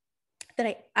follow that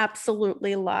I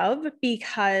absolutely love,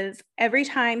 because every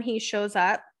time he shows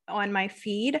up on my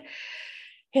feed,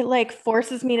 it like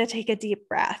forces me to take a deep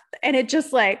breath, and it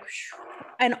just like,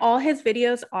 and all his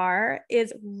videos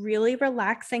is really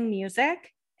relaxing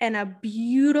music and a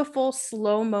beautiful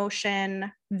slow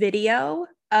motion video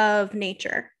of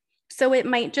nature. So it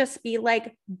might just be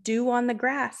like dew on the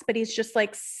grass, but he's just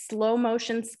like slow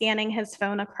motion scanning his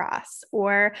phone across,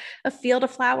 or a field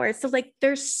of flowers. So like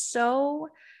there's so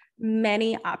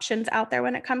many options out there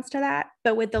when it comes to that.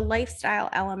 But with the lifestyle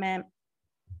element,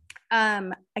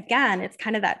 again, it's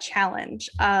kind of that challenge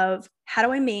of how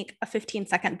do I make a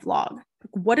 15-second vlog?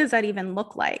 What does that even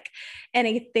look like? And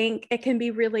I think it can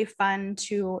be really fun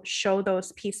to show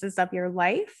those pieces of your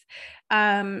life.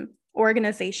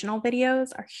 Organizational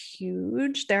videos are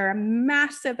huge. There are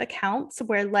massive accounts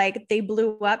where like they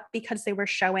blew up because they were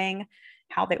showing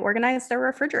how they organized their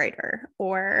refrigerator,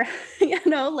 or,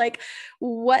 like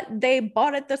what they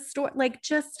bought at the store. Like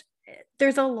just,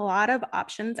 there's a lot of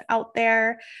options out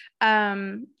there.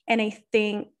 And I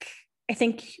think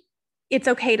it's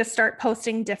okay to start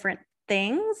posting different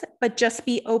things, but just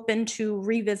be open to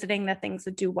revisiting the things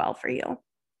that do well for you.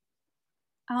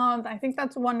 I think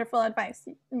that's wonderful advice,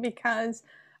 because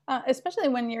especially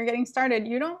when you're getting started,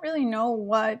 you don't really know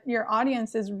what your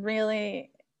audience is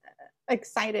really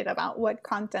excited about, what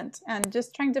content, and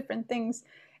just trying different things.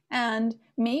 And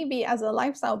maybe as a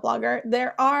lifestyle blogger,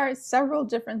 there are several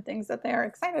different things that they are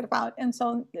excited about. And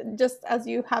so just as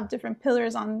you have different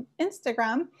pillars on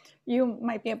Instagram, you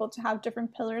might be able to have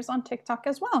different pillars on TikTok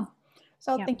as well.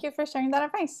 So Thank you for sharing that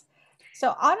advice.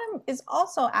 So Autumn is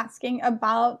also asking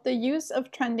about the use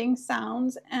of trending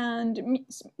sounds and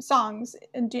songs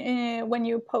when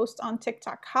you post on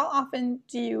TikTok. How often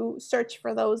do you search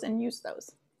for those and use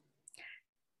those?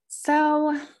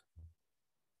 So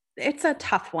it's a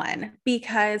tough one,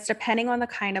 because depending on the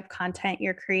kind of content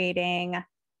you're creating,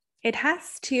 a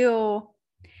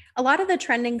lot of the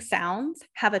trending sounds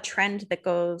have a trend that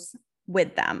goes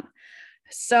with them.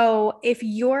 So if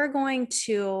you're going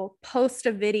to post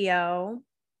a video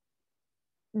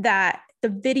that the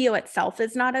video itself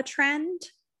is not a trend,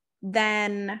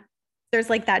 then there's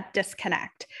like that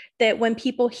disconnect that when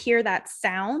people hear that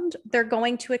sound, they're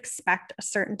going to expect a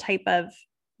certain type of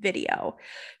video.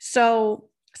 So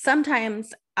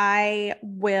sometimes I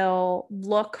will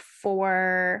look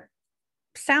for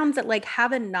sounds that like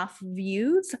have enough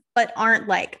views, but aren't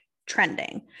like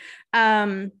trending.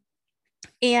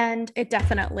 And it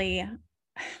definitely,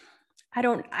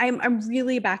 I'm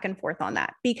really back and forth on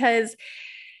that, because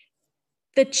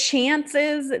the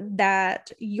chances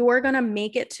that you're going to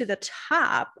make it to the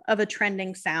top of a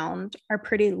trending sound are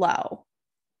pretty low.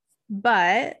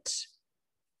 But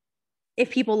if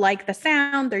people like the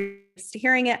sound, they're used to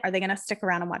hearing it, are they going to stick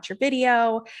around and watch your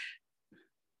video?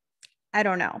 I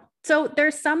don't know. So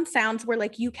there's some sounds where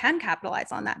like you can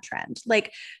capitalize on that trend.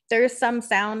 Like there's some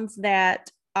sounds that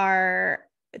are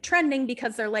trending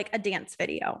because they're like a dance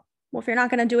video. Well, if you're not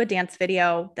going to do a dance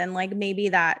video, then like maybe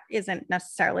that isn't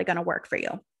necessarily going to work for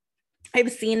you.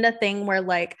 I've seen the thing where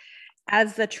like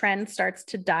as the trend starts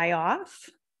to die off,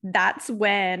 that's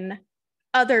when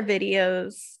other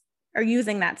videos are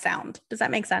using that sound. Does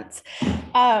that make sense?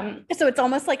 So it's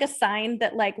almost like a sign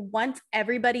that like once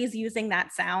everybody's using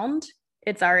that sound,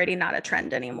 it's already not a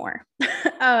trend anymore.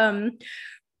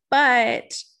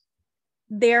 But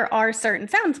there are certain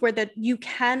sounds where that you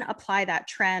can apply that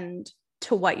trend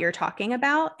to what you're talking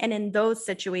about. And in those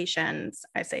situations,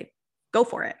 I say, go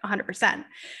for it 100%.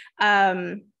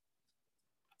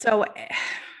 So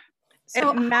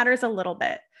it matters a little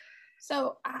bit.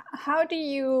 So how do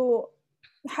you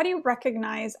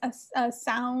recognize a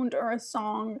sound or a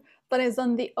song that is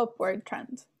on the upward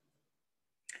trend?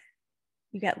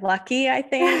 You get lucky, I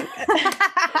think.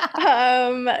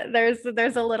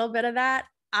 There's a little bit of that.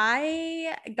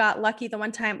 I got lucky the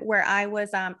one time where I was,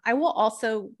 I will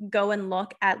also go and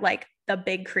look at like the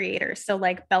big creators. So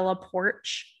like Bella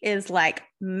Poarch is like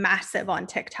massive on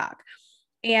TikTok.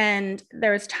 And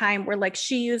there was time where like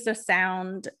she used a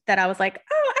sound that I was like,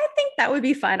 oh, I think that would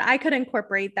be fun. I could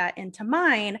incorporate that into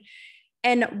mine.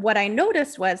 And what I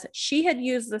noticed was she had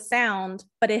used the sound,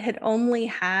 but it had only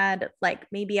had like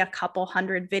maybe a couple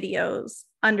hundred videos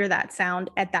under that sound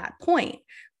at that point.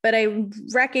 But I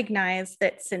recognized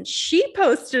that since she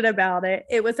posted about it,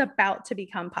 it was about to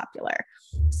become popular.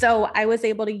 So I was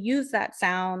able to use that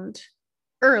sound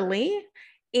early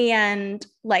and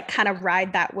like kind of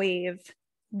ride that wave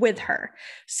with her.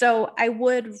 So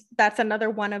that's another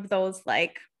one of those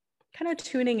like kind of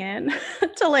tuning in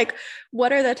to like,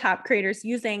 what are the top creators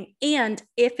using? And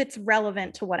if it's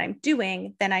relevant to what I'm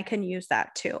doing, then I can use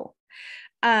that too.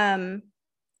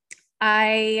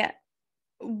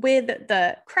 With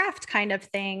the craft kind of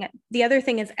thing, the other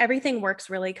thing is everything works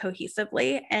really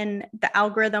cohesively, and the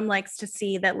algorithm likes to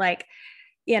see that, like,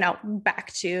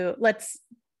 back to, let's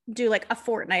do like a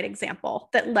Fortnite example,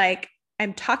 that like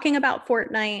I'm talking about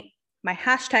Fortnite. My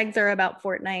hashtags are about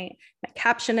Fortnite. My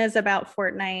caption is about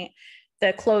Fortnite.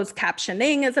 The closed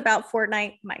captioning is about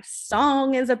Fortnite. My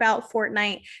song is about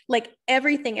Fortnite. Like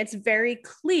everything, it's very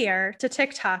clear to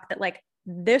TikTok that like,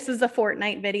 this is a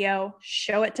Fortnite video.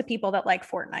 Show it to people that like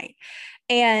Fortnite.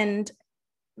 And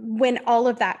when all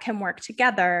of that can work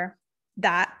together,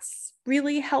 that's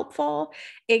really helpful.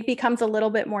 It becomes a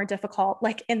little bit more difficult,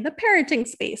 like in the parenting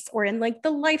space or in like the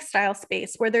lifestyle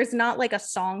space, where there's not like a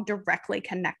song directly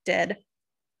connected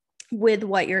with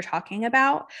what you're talking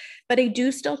about, but I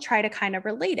do still try to kind of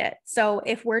relate it. So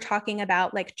if we're talking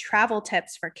about like travel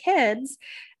tips for kids,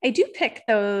 I do pick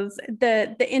those,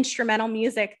 the instrumental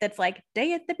music that's like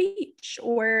day at the beach,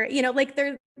 or you know, like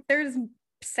there's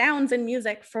sounds and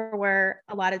music for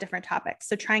a lot of different topics.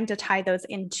 So trying to tie those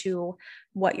into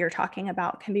what you're talking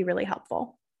about can be really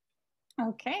helpful.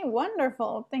 Okay,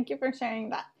 wonderful. Thank you for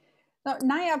sharing that. So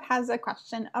Nayab has a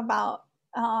question about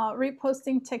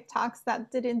reposting TikToks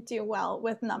that didn't do well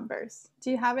with numbers. Do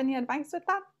you have any advice with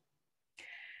that?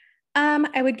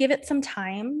 I would give it some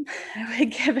time. I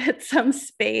would give it some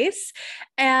space.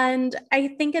 And I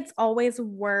think it's always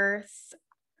worth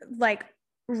like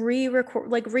re-record,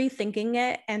 like rethinking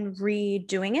it and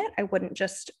redoing it. I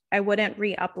wouldn't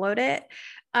re-upload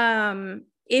it.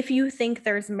 If you think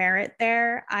there's merit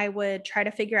there, I would try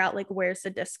to figure out like, where's the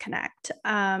disconnect?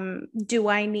 Do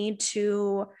I need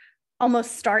to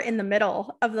almost start in the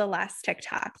middle of the last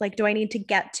TikTok? Like, do I need to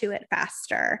get to it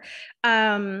faster?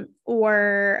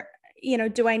 Or you know,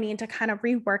 do I need to kind of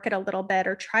rework it a little bit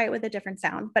or try it with a different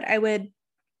sound? But I would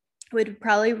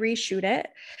probably reshoot it.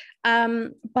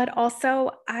 But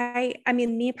also I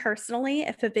mean, me personally,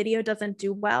 if a video doesn't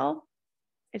do well,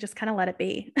 I just kind of let it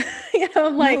be. You know,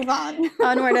 like Move on.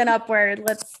 onward and upward.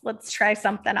 Let's try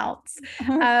something else.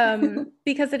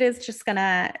 Because it is just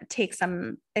gonna take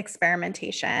some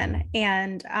experimentation.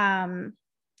 And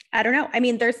I don't know. I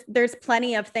mean, there's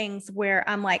plenty of things where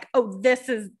I'm like, oh, this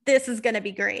is gonna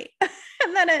be great.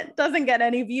 And then it doesn't get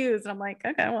any views. And I'm like,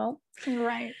 okay, well,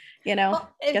 Right. you know,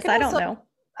 Well, guess I don't know.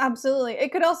 Absolutely.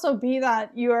 It could also be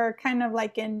that you're kind of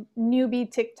like in newbie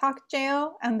TikTok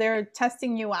jail and they're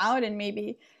testing you out, and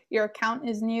maybe your account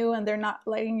is new and they're not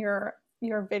letting your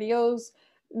videos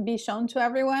be shown to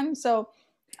everyone. So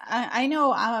I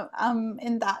know I'm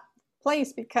in that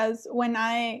place, because when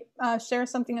I share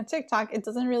something on TikTok, it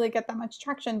doesn't really get that much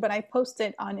traction, but I post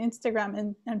it on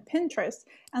Instagram and Pinterest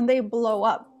and they blow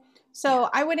up. So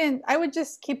I would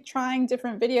just keep trying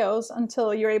different videos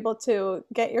until you're able to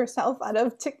get yourself out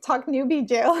of TikTok newbie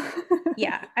jail.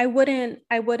 Yeah, I wouldn't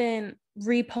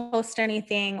repost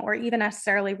anything or even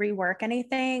necessarily rework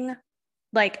anything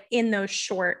like in those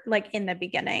short, like in the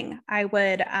beginning. I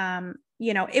would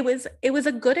you know, it was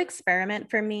a good experiment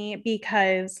for me,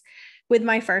 because with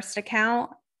my first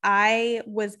account, I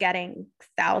was getting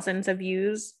thousands of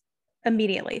views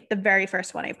immediately. The very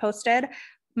first one I posted,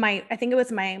 I think it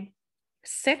was my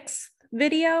sixth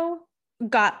video,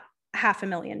 got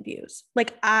 500,000 views.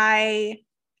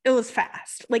 It was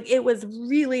fast. Like it was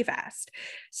really fast.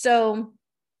 So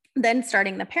then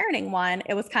starting the parenting one,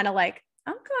 it was kind of like,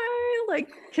 okay, like,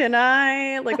 can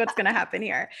I, like, what's going to happen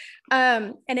here?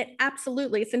 And it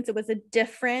absolutely, since it was a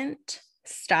different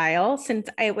style, since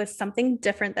it was something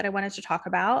different that I wanted to talk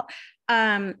about,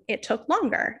 it took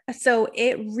longer. So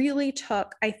it really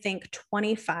took, I think,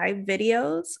 25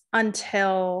 videos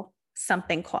until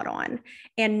something caught on.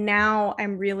 And now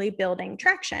I'm really building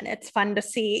traction. It's fun to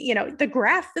see, you know, the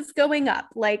graph is going up,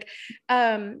 like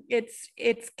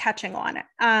it's catching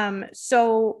on.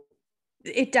 So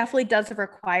it definitely does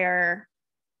require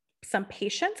some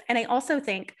patience. And I also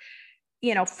think,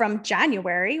 you know, from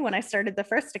January when I started the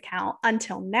first account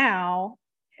until now,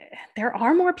 there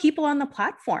are more people on the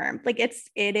platform. Like it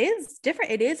is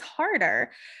different. It is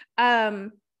harder.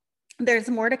 There's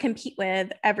more to compete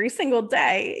with every single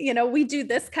day. You know, we do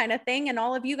this kind of thing and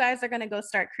all of you guys are going to go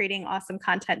start creating awesome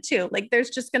content too. Like there's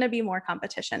just going to be more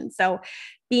competition. So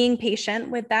being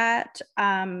patient with that,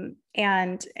 and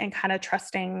kind of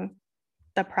trusting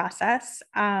the process,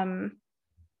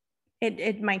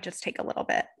 it might just take a little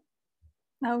bit.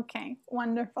 Okay,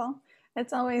 wonderful.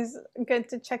 It's always good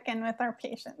to check in with our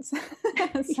patients.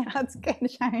 So that's good,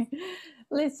 Shari.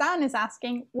 Lisanne is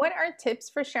asking, what are tips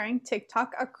for sharing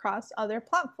TikTok across other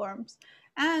platforms?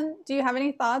 And do you have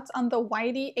any thoughts on the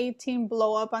Whitey 18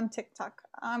 blow up on TikTok?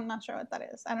 I'm not sure what that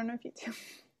is. I don't know if you do.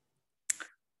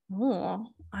 Oh,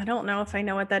 I don't know if I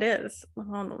know what that is. Hold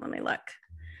on, let me look.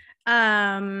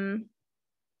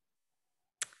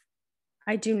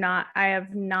 I do not. I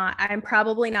have not. I'm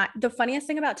probably not. The funniest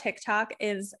thing about TikTok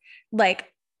is like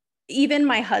even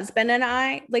my husband and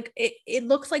I, like it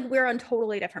looks like we're on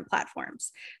totally different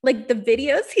platforms. Like the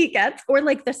videos he gets, or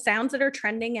like the sounds that are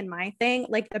trending in my thing,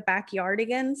 like the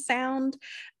backyardigan sound,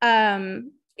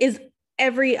 is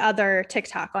every other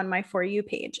TikTok on my For You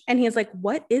page. And he's like,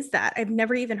 what is that? I've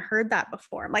never even heard that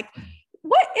before. I'm like,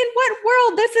 what in what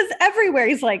world? This is everywhere.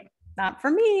 He's like, not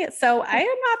for me. So I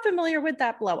am not familiar with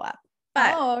that blow up.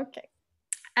 But okay.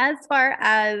 as far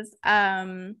as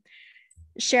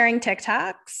sharing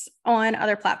TikToks on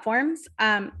other platforms,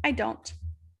 I don't.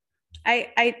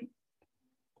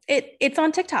 It's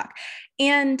on TikTok.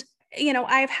 And you know,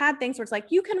 I've had things where it's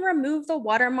like, you can remove the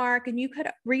watermark and you could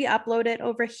re-upload it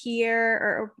over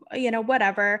here, or, you know,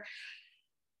 whatever.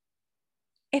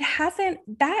 It hasn't,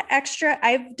 that extra,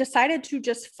 I've decided to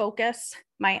just focus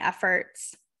my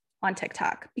efforts on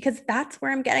TikTok because that's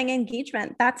where I'm getting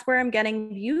engagement. That's where I'm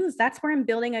getting views. That's where I'm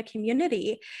building a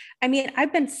community. I mean,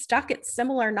 I've been stuck at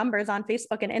similar numbers on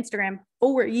Facebook and Instagram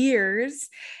for years,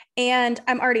 and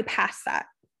I'm already past that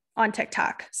on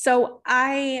TikTok. So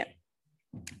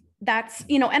that's,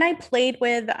 you know, and I played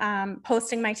with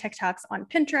posting my TikToks on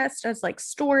Pinterest as like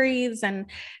stories and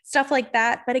stuff like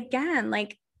that. But again,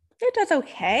 like it does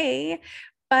okay,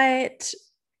 but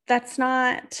that's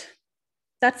not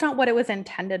what it was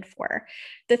intended for.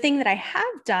 The thing that I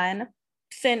have done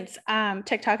since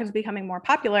TikTok is becoming more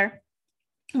popular,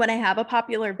 when I have a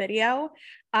popular video,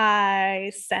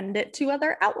 I send it to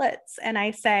other outlets and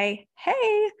I say,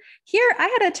 hey, here,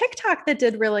 I had a TikTok that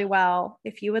did really well.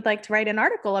 If you would like to write an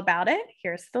article about it,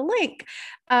 here's the link.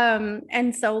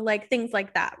 And so like things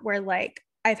like that, where like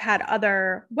I've had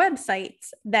other websites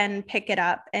then pick it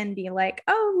up and be like,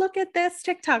 oh, look at this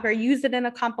TikTok, or use it in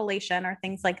a compilation or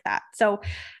things like that. So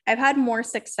I've had more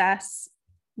success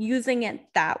using it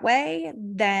that way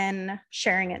than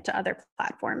sharing it to other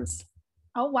platforms.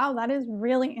 Oh, wow. That is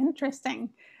really interesting.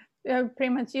 Pretty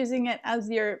much using it as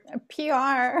your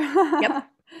PR, Yep.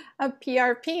 a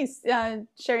PR piece,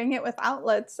 sharing it with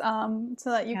outlets so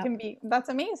that you Yep. can be, that's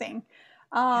amazing.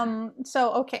 Yeah.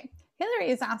 So, okay. Hillary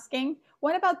is asking,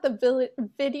 what about the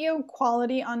video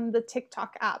quality on the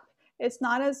TikTok app? It's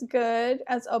not as good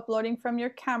as uploading from your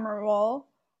camera roll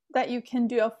that you can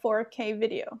do a 4K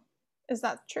video. Is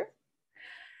that true?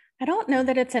 I don't know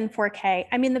that it's in 4K.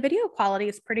 I mean, the video quality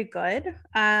is pretty good.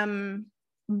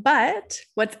 But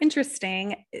what's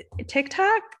interesting,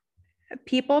 TikTok,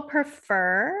 people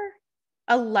prefer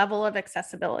a level of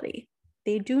accessibility.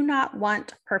 They do not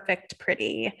want perfect,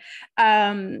 pretty.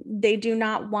 They do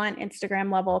not want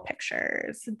Instagram level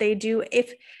pictures. They do,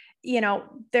 if, you know,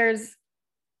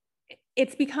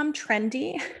 it's become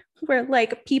trendy where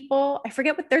like people, I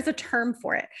forget what, there's a term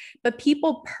for it, but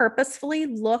people purposefully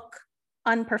look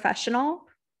unprofessional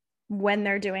when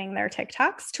they're doing their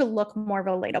TikToks to look more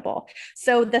relatable.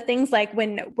 So the things like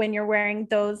when you're wearing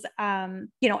those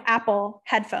you know, Apple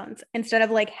headphones, instead of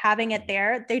like having it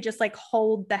there, they just like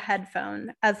hold the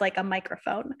headphone as like a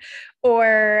microphone.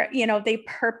 Or, you know, they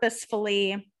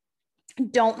purposefully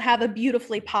don't have a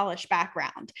beautifully polished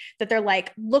background, that they're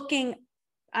like looking,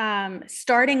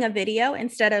 starting a video,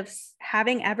 instead of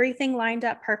having everything lined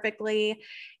up perfectly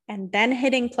and then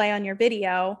hitting play on your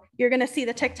video, you're going to see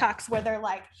the TikToks where they're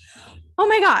like, oh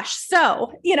my gosh.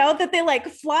 So, you know, that they like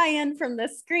fly in from the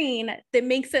screen, that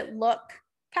makes it look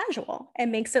casual and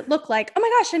makes it look like, oh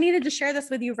my gosh, I needed to share this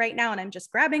with you right now. And I'm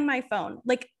just grabbing my phone.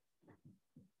 Like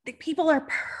the people are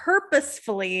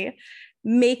purposefully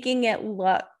making it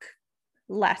look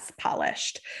less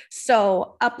polished.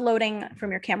 So uploading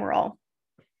from your camera roll,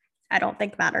 I don't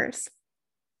think matters.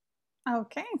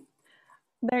 Okay.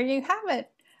 There you have it.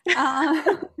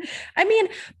 I mean,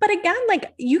 but again,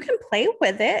 like you can play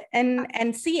with it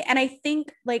and see. And I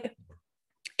think like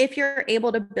if you're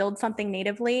able to build something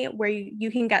natively where you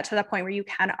can get to the point where you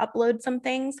can upload some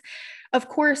things, of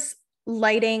course,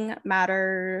 lighting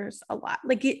matters a lot.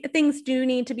 Like things do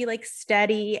need to be like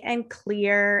steady and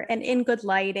clear and in good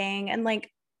lighting. And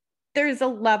like there's a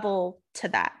level to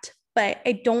that, but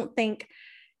I don't think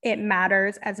it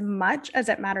matters as much as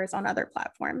it matters on other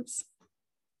platforms.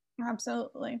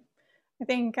 Absolutely. I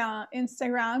think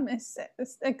Instagram is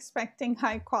expecting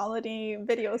high quality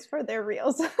videos for their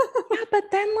reels. Yeah, but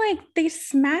then like they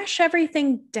smash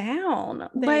everything down.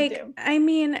 They like, do. I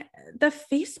mean, the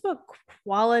Facebook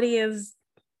quality is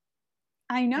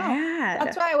I know. bad.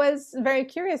 That's why I was very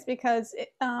curious because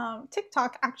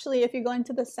TikTok actually, if you go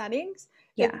into the settings,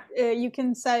 Yeah. you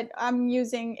can set I'm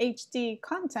using HD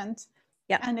content,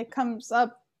 Yep. and it comes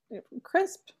up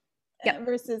crisp. Yep.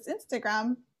 Versus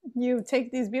Instagram, you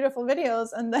take these beautiful videos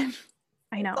and then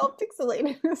I It's know. all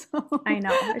pixelated. I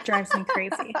know. It drives me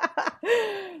crazy.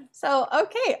 So,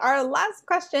 okay, our last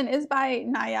question is by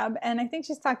Nayab, and I think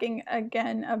she's talking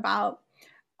again about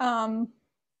um,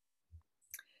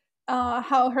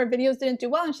 how her videos didn't do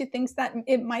well, and she thinks that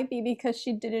it might be because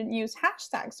she didn't use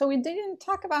hashtags. So we didn't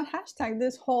talk about hashtag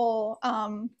this whole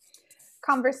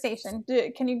conversation.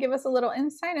 Can you give us a little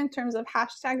insight in terms of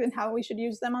hashtags and how we should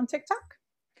use them on TikTok?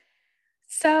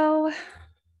 So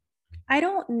I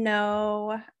don't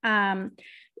know.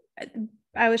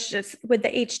 I was just with the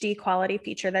HD quality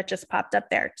feature that just popped up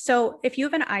there. So if you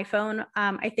have an iPhone,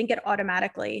 I think it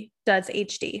automatically does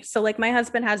HD. So like my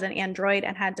husband has an Android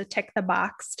and had to tick the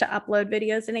box to upload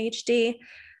videos in HD.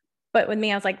 But with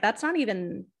me, I was like, that's not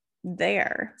even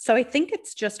there. So I think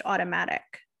it's just automatic.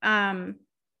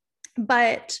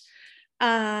 But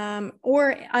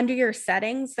or under your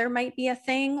settings, there might be a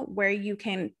thing where you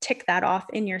can tick that off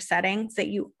in your settings that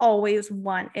you always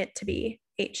want it to be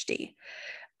HD.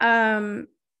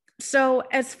 So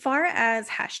as far as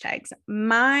hashtags,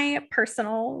 my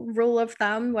personal rule of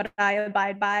thumb, what I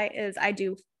abide by is I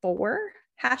do 4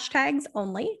 hashtags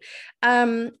only.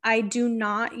 I do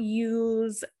not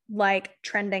use like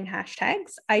trending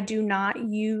hashtags. I do not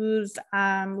use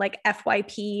like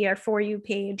FYP or For You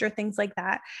page or things like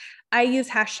that. I use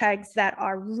hashtags that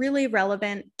are really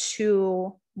relevant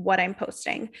to what I'm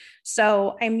posting.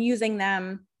 So I'm using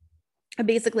them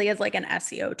basically as like an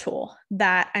SEO tool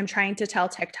that I'm trying to tell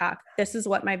TikTok, this is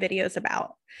what my video is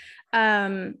about.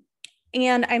 And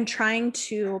I'm trying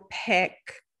to pick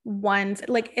ones,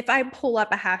 like if I pull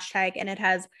up a hashtag and it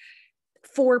has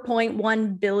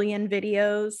 4.1 billion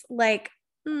videos, like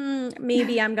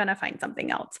maybe I'm going to find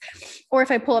something else. Or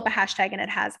if I pull up a hashtag and it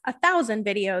has 1,000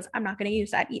 videos, I'm not going to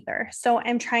use that either. So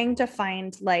I'm trying to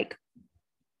find like,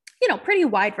 pretty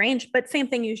wide range, but same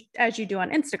thing as you do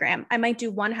on Instagram. I might do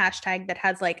one hashtag that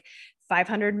has like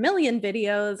 500 million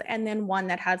videos and then one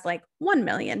that has like 1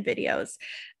 million videos,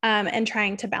 and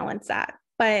trying to balance that.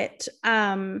 But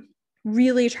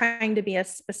really trying to be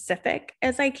as specific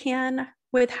as I can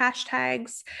with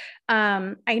hashtags.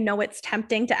 I know it's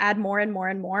tempting to add more and more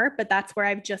and more, but that's where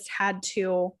I've just had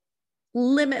to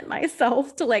limit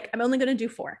myself to like, I'm only going to do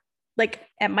 4. Like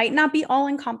it might not be all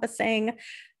encompassing,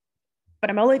 but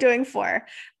I'm only doing 4.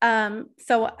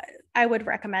 So I would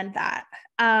recommend that.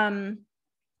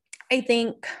 I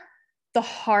think the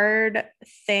hard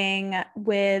thing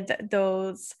with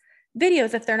those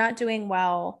videos, if they're not doing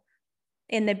well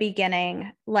in the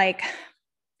beginning, like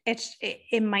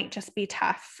it might just be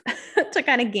tough to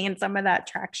kind of gain some of that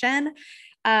traction.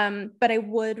 But I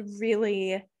would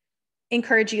really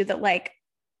encourage you that like,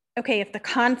 okay, if the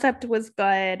concept was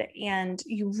good and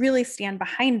you really stand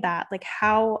behind that, like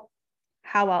how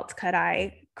else could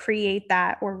I create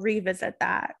that or revisit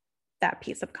that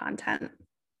piece of content?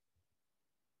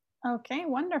 Okay,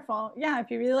 wonderful. Yeah,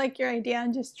 if you really like your idea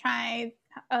and just try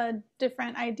a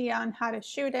different idea on how to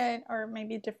shoot it, or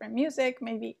maybe different music,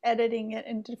 maybe editing it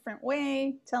in a different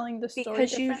way, telling the story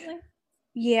differently.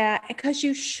 Because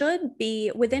you should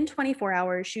be within 24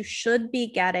 hours, you should be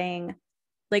getting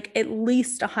like at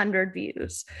least 100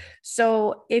 views.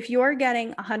 So if you're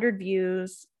getting 100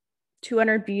 views,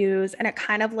 200 views, and it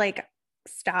kind of like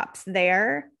stops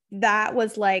there, that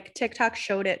was like TikTok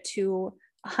showed it to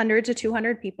 100 to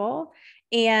 200 people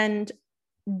and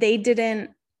they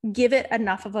didn't give it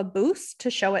enough of a boost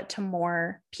to show it to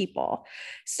more people.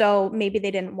 So maybe they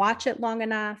didn't watch it long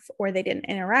enough or they didn't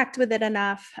interact with it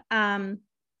enough.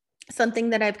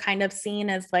 Something that I've kind of seen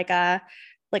is like a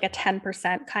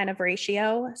 10% kind of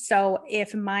ratio. So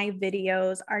if my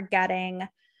videos are getting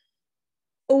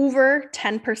over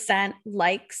 10%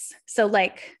 likes, so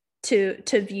like to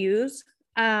views,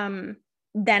 then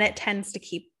it tends to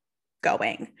keep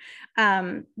going.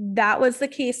 That was the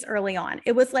case early on.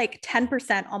 It was like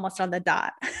 10% almost on the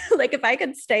dot. Like if I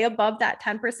could stay above that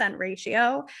 10%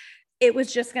 ratio, it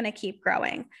was just going to keep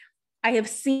growing. I have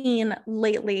seen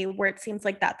lately where it seems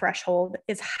like that threshold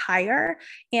is higher.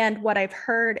 And what I've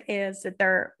heard is that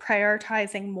they're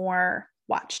prioritizing more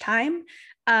watch time.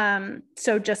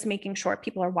 So just making sure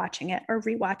people are watching it or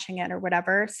rewatching it or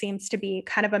whatever seems to be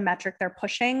kind of a metric they're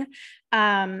pushing.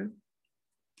 But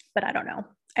I don't know.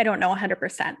 I don't know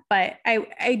 100%, but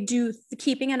I do,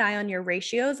 keeping an eye on your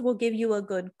ratios will give you a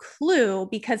good clue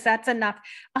because that's enough.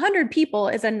 100 people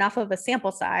is enough of a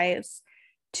sample size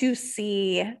to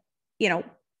see,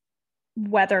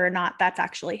 whether or not that's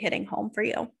actually hitting home for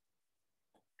you.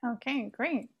 Okay,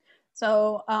 great.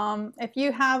 So if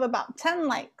you have about 10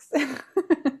 likes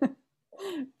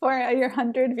for your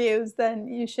 100 views, then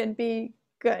you should be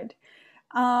good.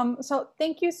 So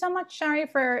thank you so much, Shari,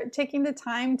 for taking the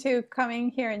time to coming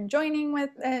here and joining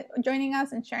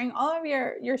us and sharing all of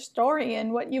your story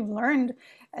and what you've learned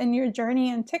in your journey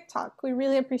in TikTok. We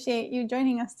really appreciate you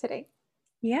joining us today.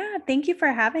 Yeah, thank you for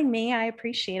having me. I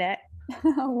appreciate it.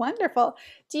 Wonderful.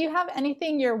 Do you have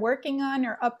anything you're working on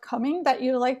or upcoming that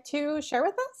you'd like to share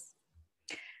with us?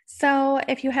 So,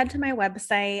 if you head to my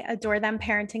website,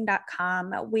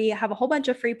 adorethemaparenting.com, we have a whole bunch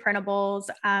of free printables.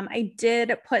 I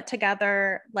did put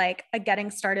together like a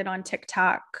getting started on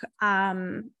TikTok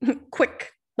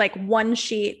quick, like one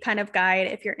sheet kind of guide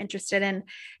if you're interested in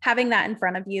having that in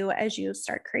front of you as you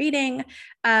start creating.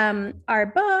 Our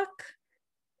book,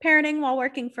 Parenting While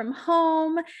Working from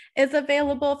Home, is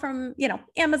available from,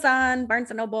 Amazon,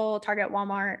 Barnes and Noble, Target,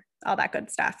 Walmart, all that good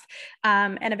stuff,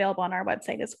 and available on our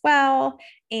website as well.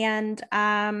 And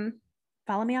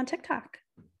follow me on TikTok.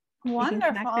 Wonderful. You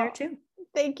can connect there too.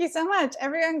 Thank you so much.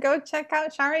 Everyone go check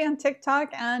out Shari on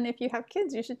TikTok. And if you have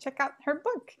kids, you should check out her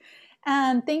book.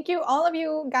 And thank you, all of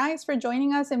you guys, for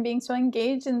joining us and being so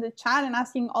engaged in the chat and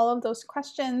asking all of those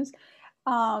questions.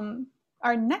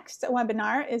 Our next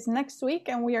webinar is next week,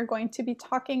 and we are going to be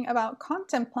talking about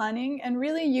content planning and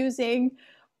really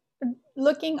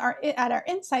looking at our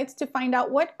insights to find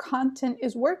out what content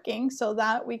is working so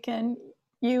that we can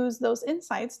use those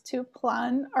insights to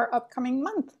plan our upcoming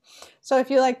month. So if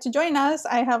you'd like to join us,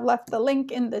 I have left the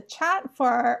link in the chat for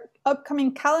our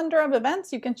upcoming calendar of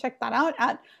events. You can check that out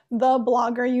at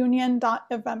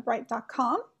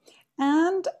thebloggerunion.eventbrite.com.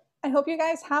 And I hope you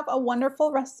guys have a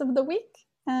wonderful rest of the week,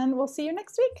 and we'll see you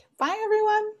next week. Bye,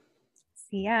 everyone.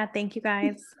 See ya. Thank you,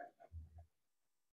 guys.